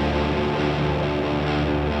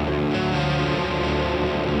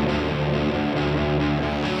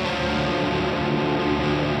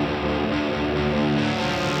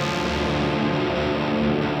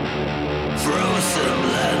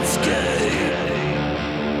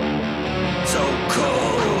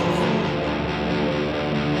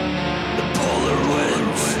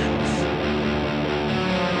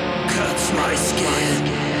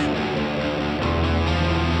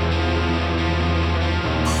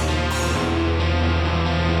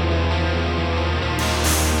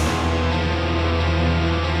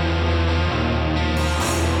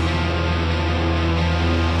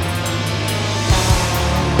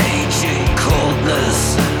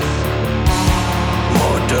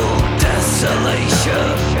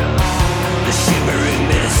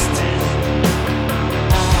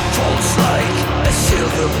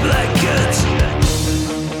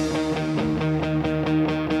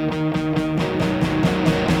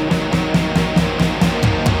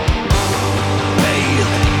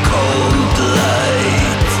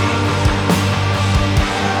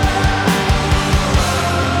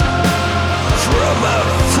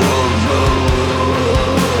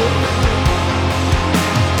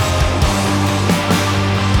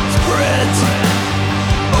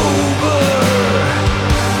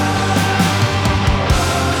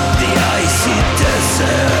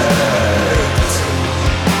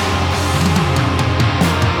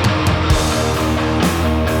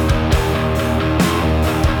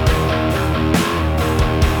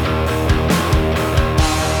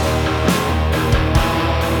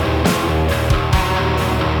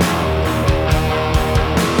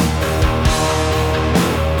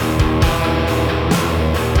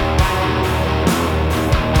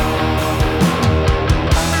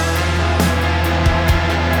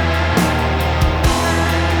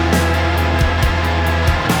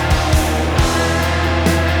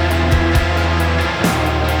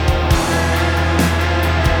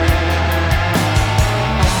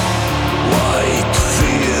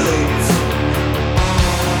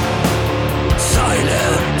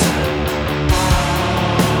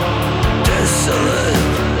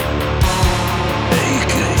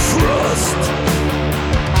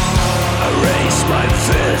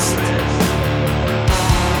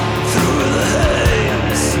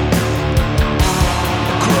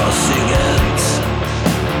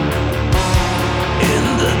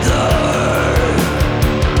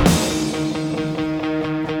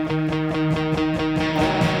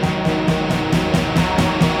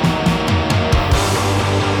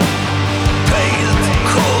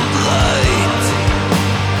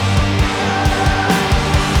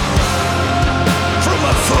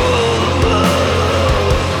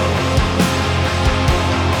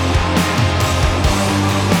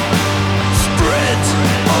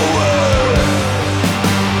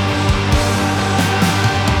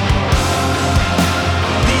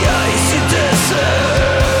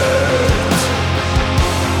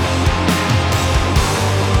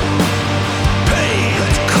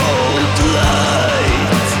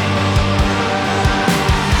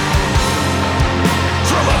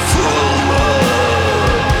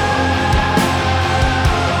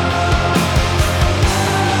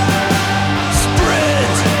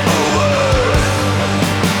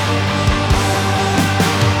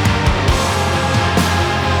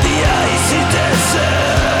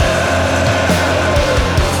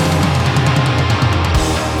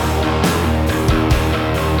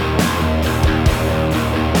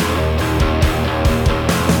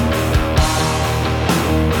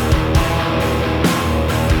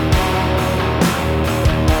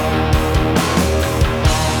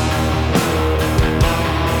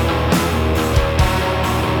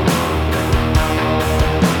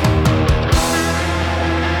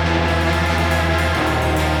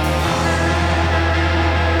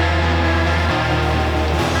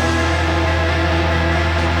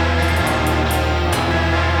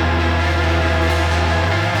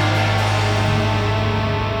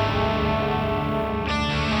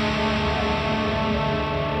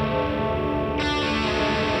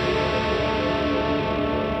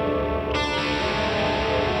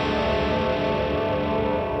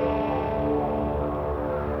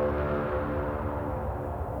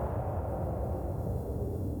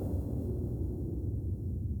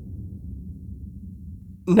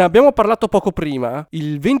 Ne abbiamo parlato poco prima.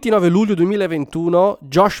 Il 29 luglio 2021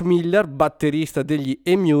 Josh Miller, batterista degli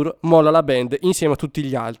Emmure, molla la band insieme a tutti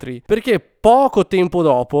gli altri, perché poco tempo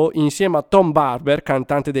dopo, insieme a Tom Barber,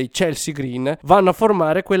 cantante dei Chelsea Green, vanno a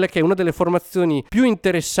formare quella che è una delle formazioni più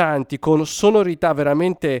interessanti, con sonorità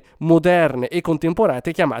veramente moderne e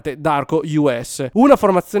contemporanee, chiamate Darko US. Una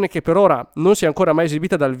formazione che per ora non si è ancora mai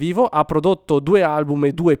esibita dal vivo, ha prodotto 2 album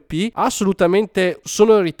e 2 EP, assolutamente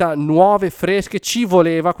sonorità nuove, fresche, ci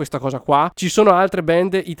voleva questa cosa qua. Ci sono altre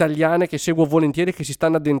band italiane che seguo volentieri, che si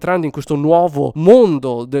stanno addentrando in questo nuovo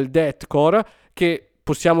mondo del deathcore, che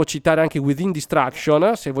possiamo citare anche Within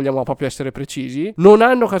Distraction, se vogliamo proprio essere precisi. Non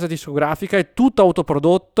hanno casa discografica, è tutto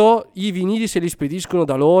autoprodotto, i vinili se li spediscono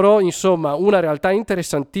da loro, insomma una realtà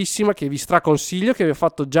interessantissima che vi straconsiglio, che vi ho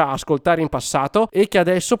fatto già ascoltare in passato e che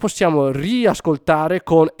adesso possiamo riascoltare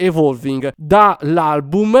con Evolving,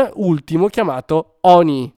 dall'album ultimo chiamato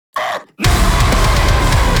Oni.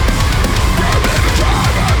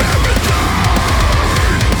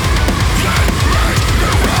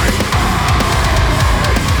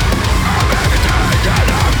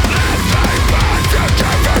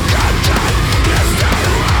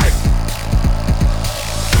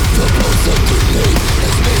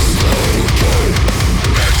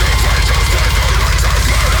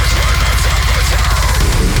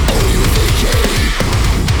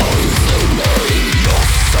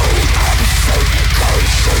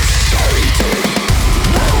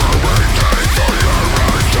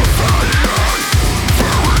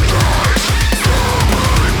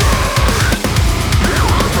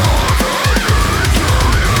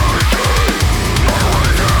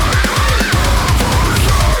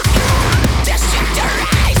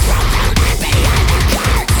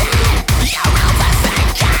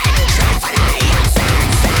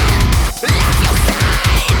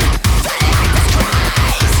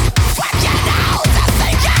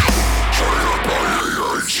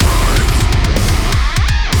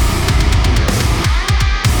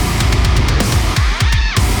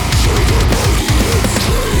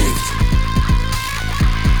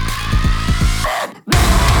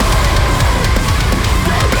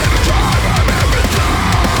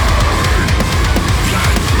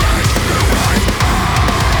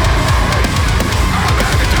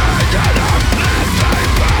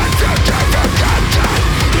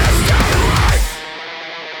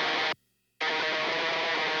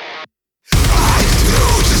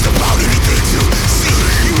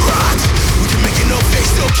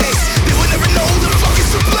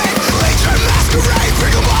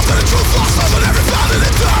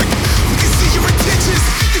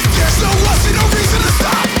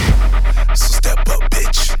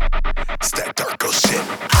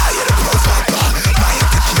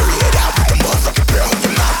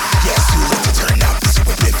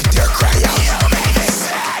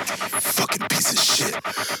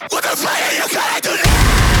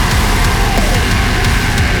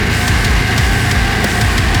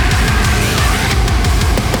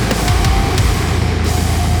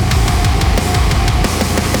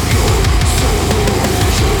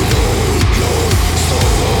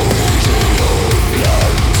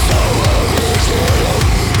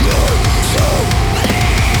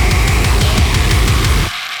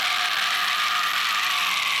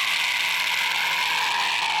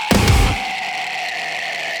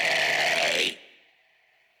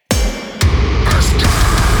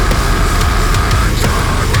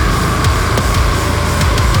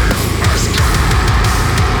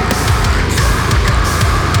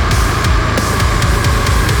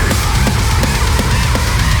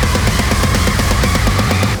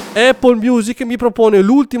 Apple Music mi propone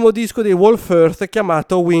l'ultimo disco dei Wolf Earth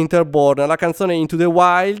chiamato Winterborn, la canzone Into the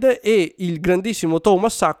Wild, e il grandissimo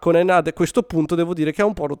Thomas Sakkonen a questo punto devo dire che ha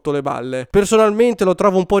un po' rotto le balle. Personalmente lo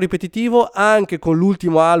trovo un po' ripetitivo, anche con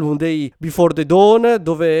l'ultimo album dei Before the Dawn,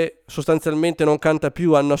 dove sostanzialmente non canta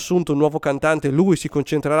più, hanno assunto un nuovo cantante, lui si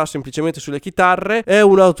concentrerà semplicemente sulle chitarre. È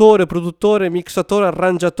un autore, produttore, mixatore,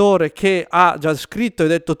 arrangiatore che ha già scritto e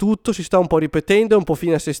detto tutto, si sta un po' ripetendo, è un po'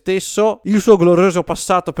 fine a se stesso. Il suo glorioso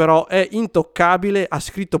passato però è intoccabile, ha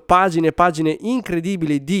scritto pagine e pagine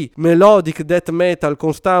incredibili di melodic death metal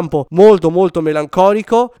con stampo molto molto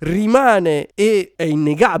melanconico, rimane, e è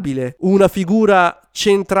innegabile, una figura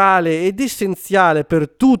centrale ed essenziale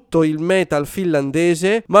per tutto il metal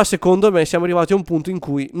finlandese, ma secondo me siamo arrivati a un punto in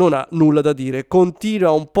cui non ha nulla da dire.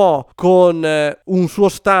 Continua un po' con un suo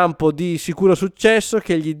stampo di sicuro successo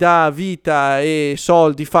che gli dà vita e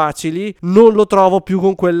soldi facili, non lo trovo più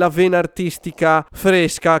con quella vena artistica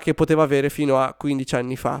fresca che poteva avere fino a 15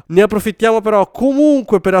 anni fa. Ne approfittiamo però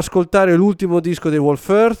comunque per ascoltare l'ultimo disco dei Wolf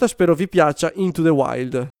Earth, spero vi piaccia, Into the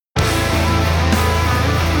Wild.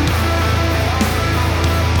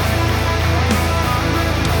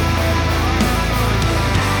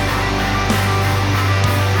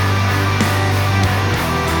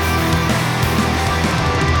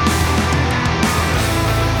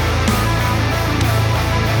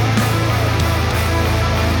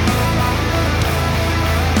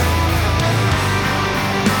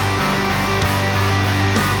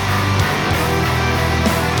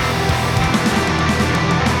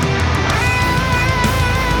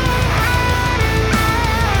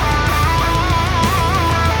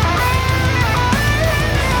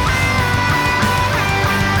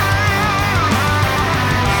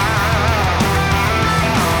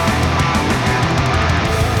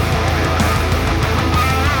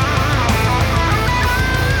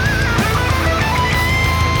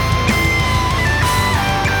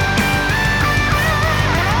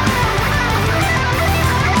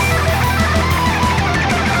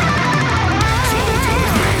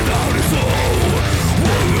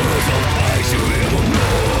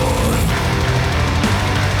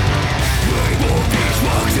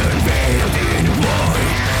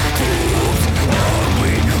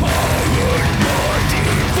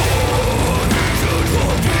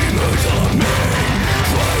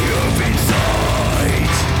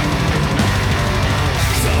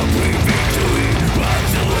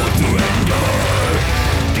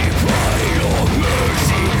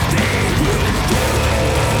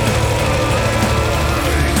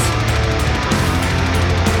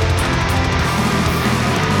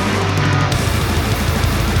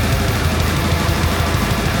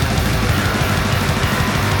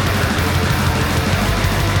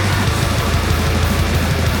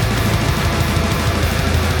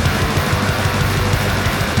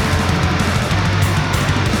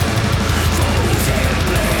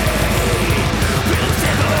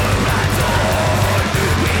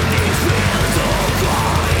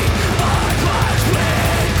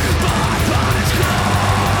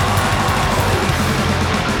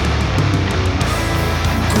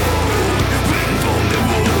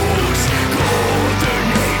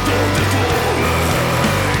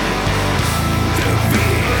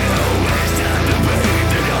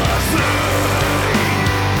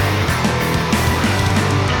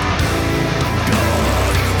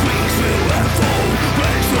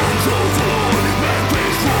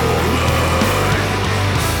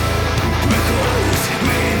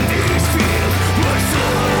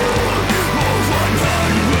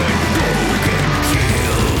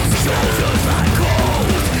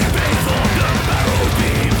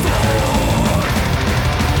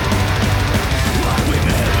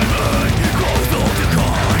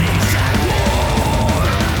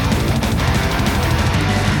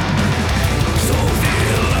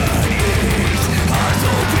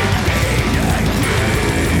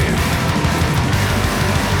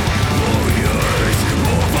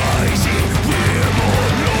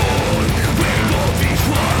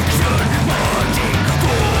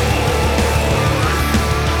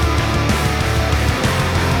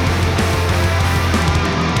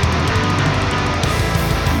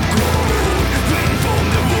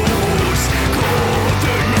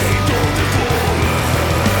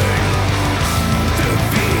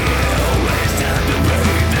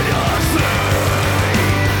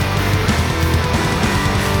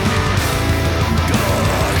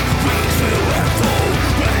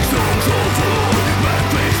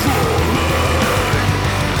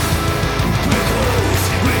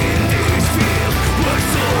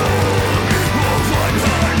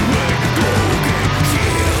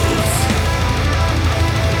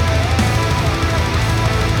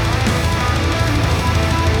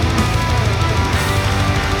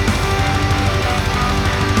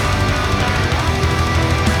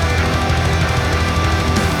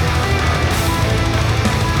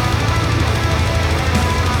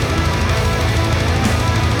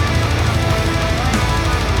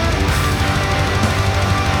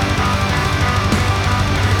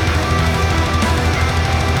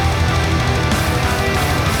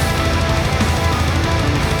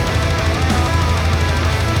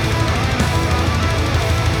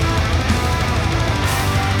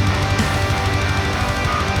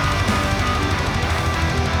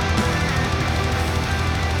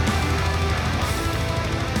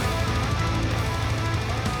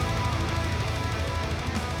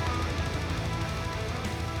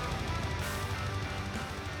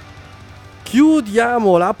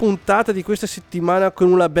 Chiudiamo la puntata di questa settimana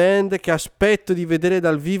con una band che aspetto di vedere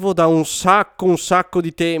dal vivo da un sacco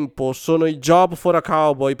di tempo. Sono i Job for a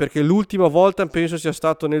Cowboy, perché l'ultima volta penso sia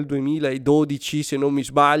stato nel 2012 se non mi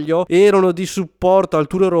sbaglio. Erano di supporto al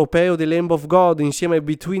tour europeo di Lamb of God insieme a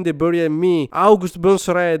Between the Bury and Me, August Burns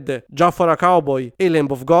Red, Job for a Cowboy e Lamb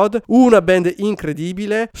of God. Una band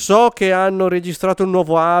incredibile. So che hanno registrato un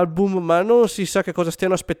nuovo album, ma non si sa che cosa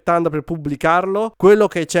stiano aspettando per pubblicarlo. Quello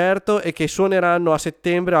che è certo è che suoneranno a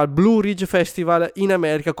settembre al Blue Ridge Festival in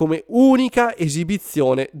America come unica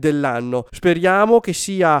esibizione dell'anno. Speriamo che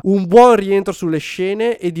sia un buon rientro sulle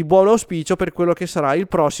scene e di buon auspicio per quello che sarà il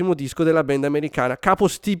prossimo disco della band americana,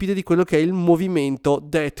 capostipite di quello che è il movimento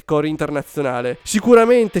deathcore internazionale.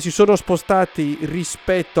 Sicuramente si sono spostati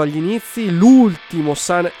rispetto agli inizi. L'ultimo,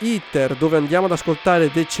 Sun Eater, dove andiamo ad ascoltare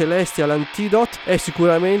The Celestial Antidote, è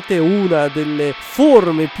sicuramente una delle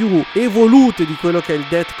forme più evolute di quello che è il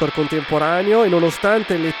deathcore contemporaneo, e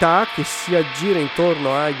nonostante l'età che si aggira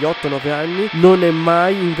intorno agli 8-9 anni non è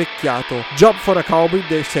mai invecchiato. Job for a Cowboy,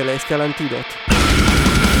 The Celestial Antidote.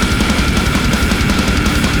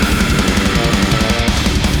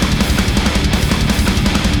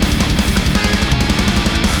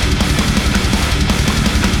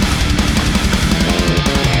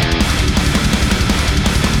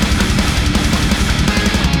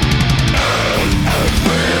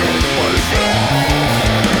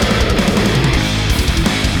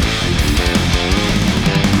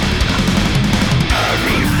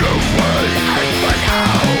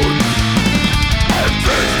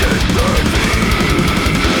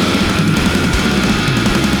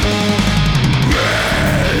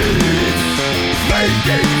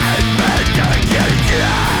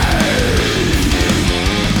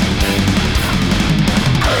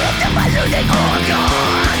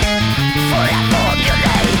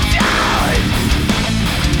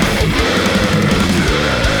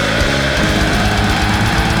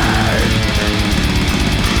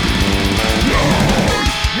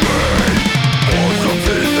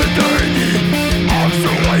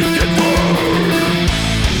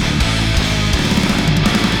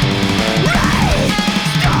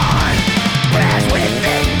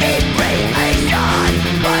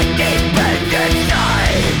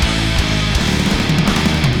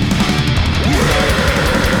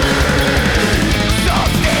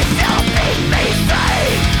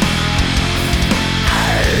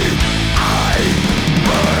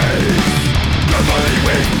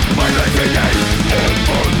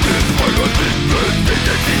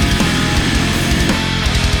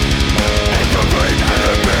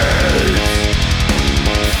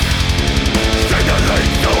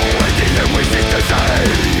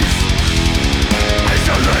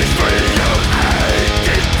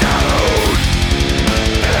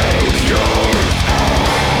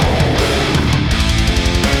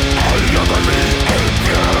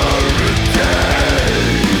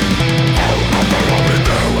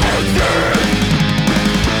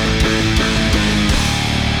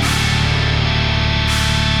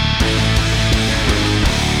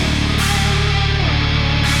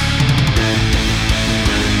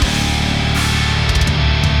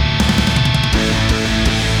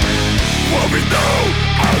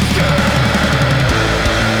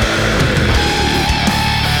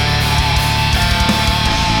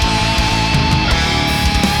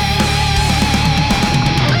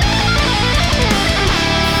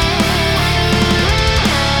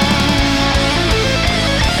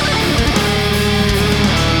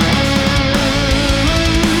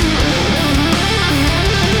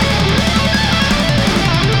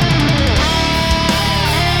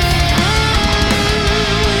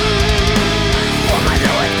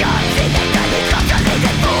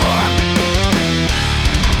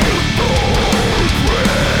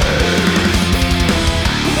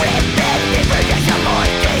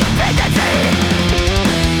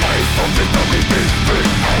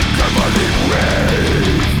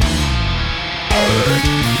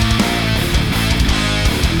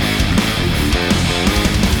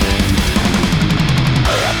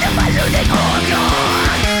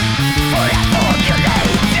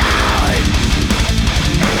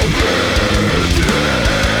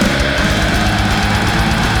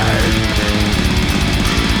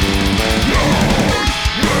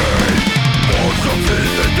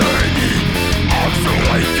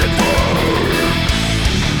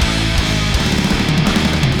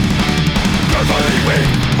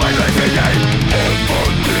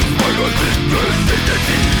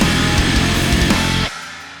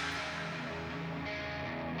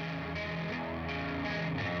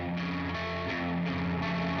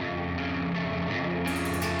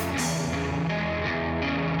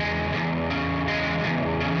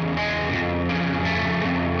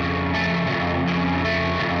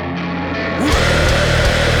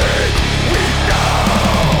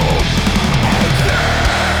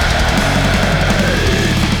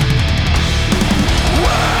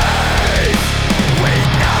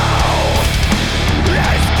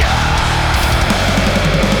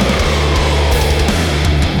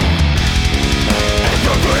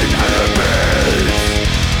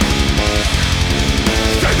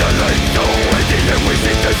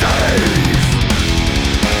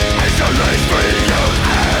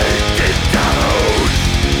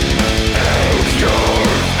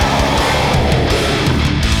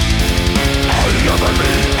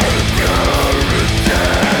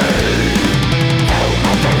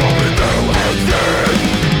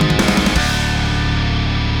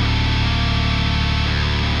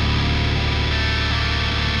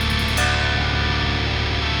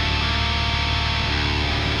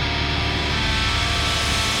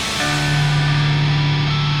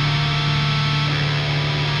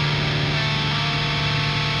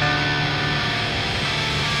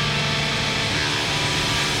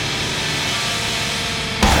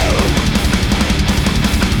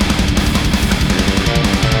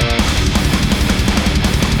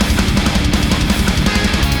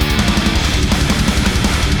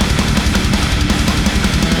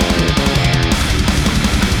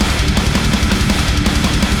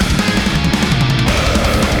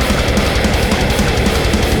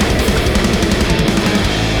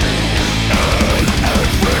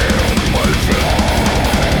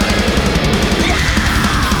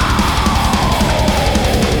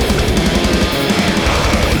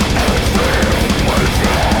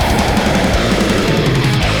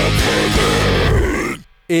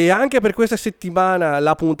 E anche per questa settimana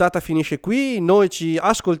la puntata finisce qui, noi ci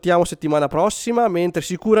ascoltiamo settimana prossima, mentre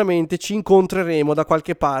sicuramente ci incontreremo da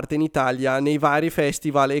qualche parte in Italia nei vari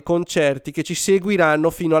festival e concerti che ci seguiranno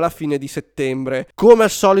fino alla fine di settembre. Come al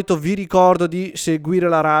solito vi ricordo di seguire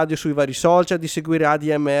la radio sui vari social, di seguire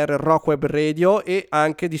ADMR Rock Web Radio e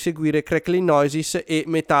anche di seguire Crackling Noises e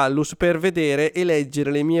Metallus per vedere e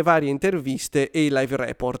leggere le mie varie interviste e i live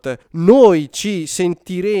report. Noi ci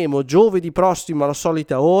sentiremo giovedì prossimo alla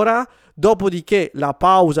solita ora, dopodiché la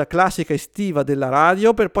pausa classica estiva della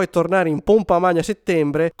radio per poi tornare in pompa magna a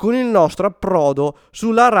settembre con il nostro approdo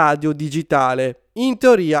sulla radio digitale. In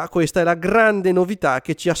teoria questa è la grande novità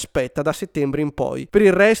che ci aspetta da settembre in poi. Per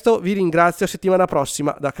il resto vi ringrazio, a settimana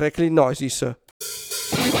prossima da Crackling Noises.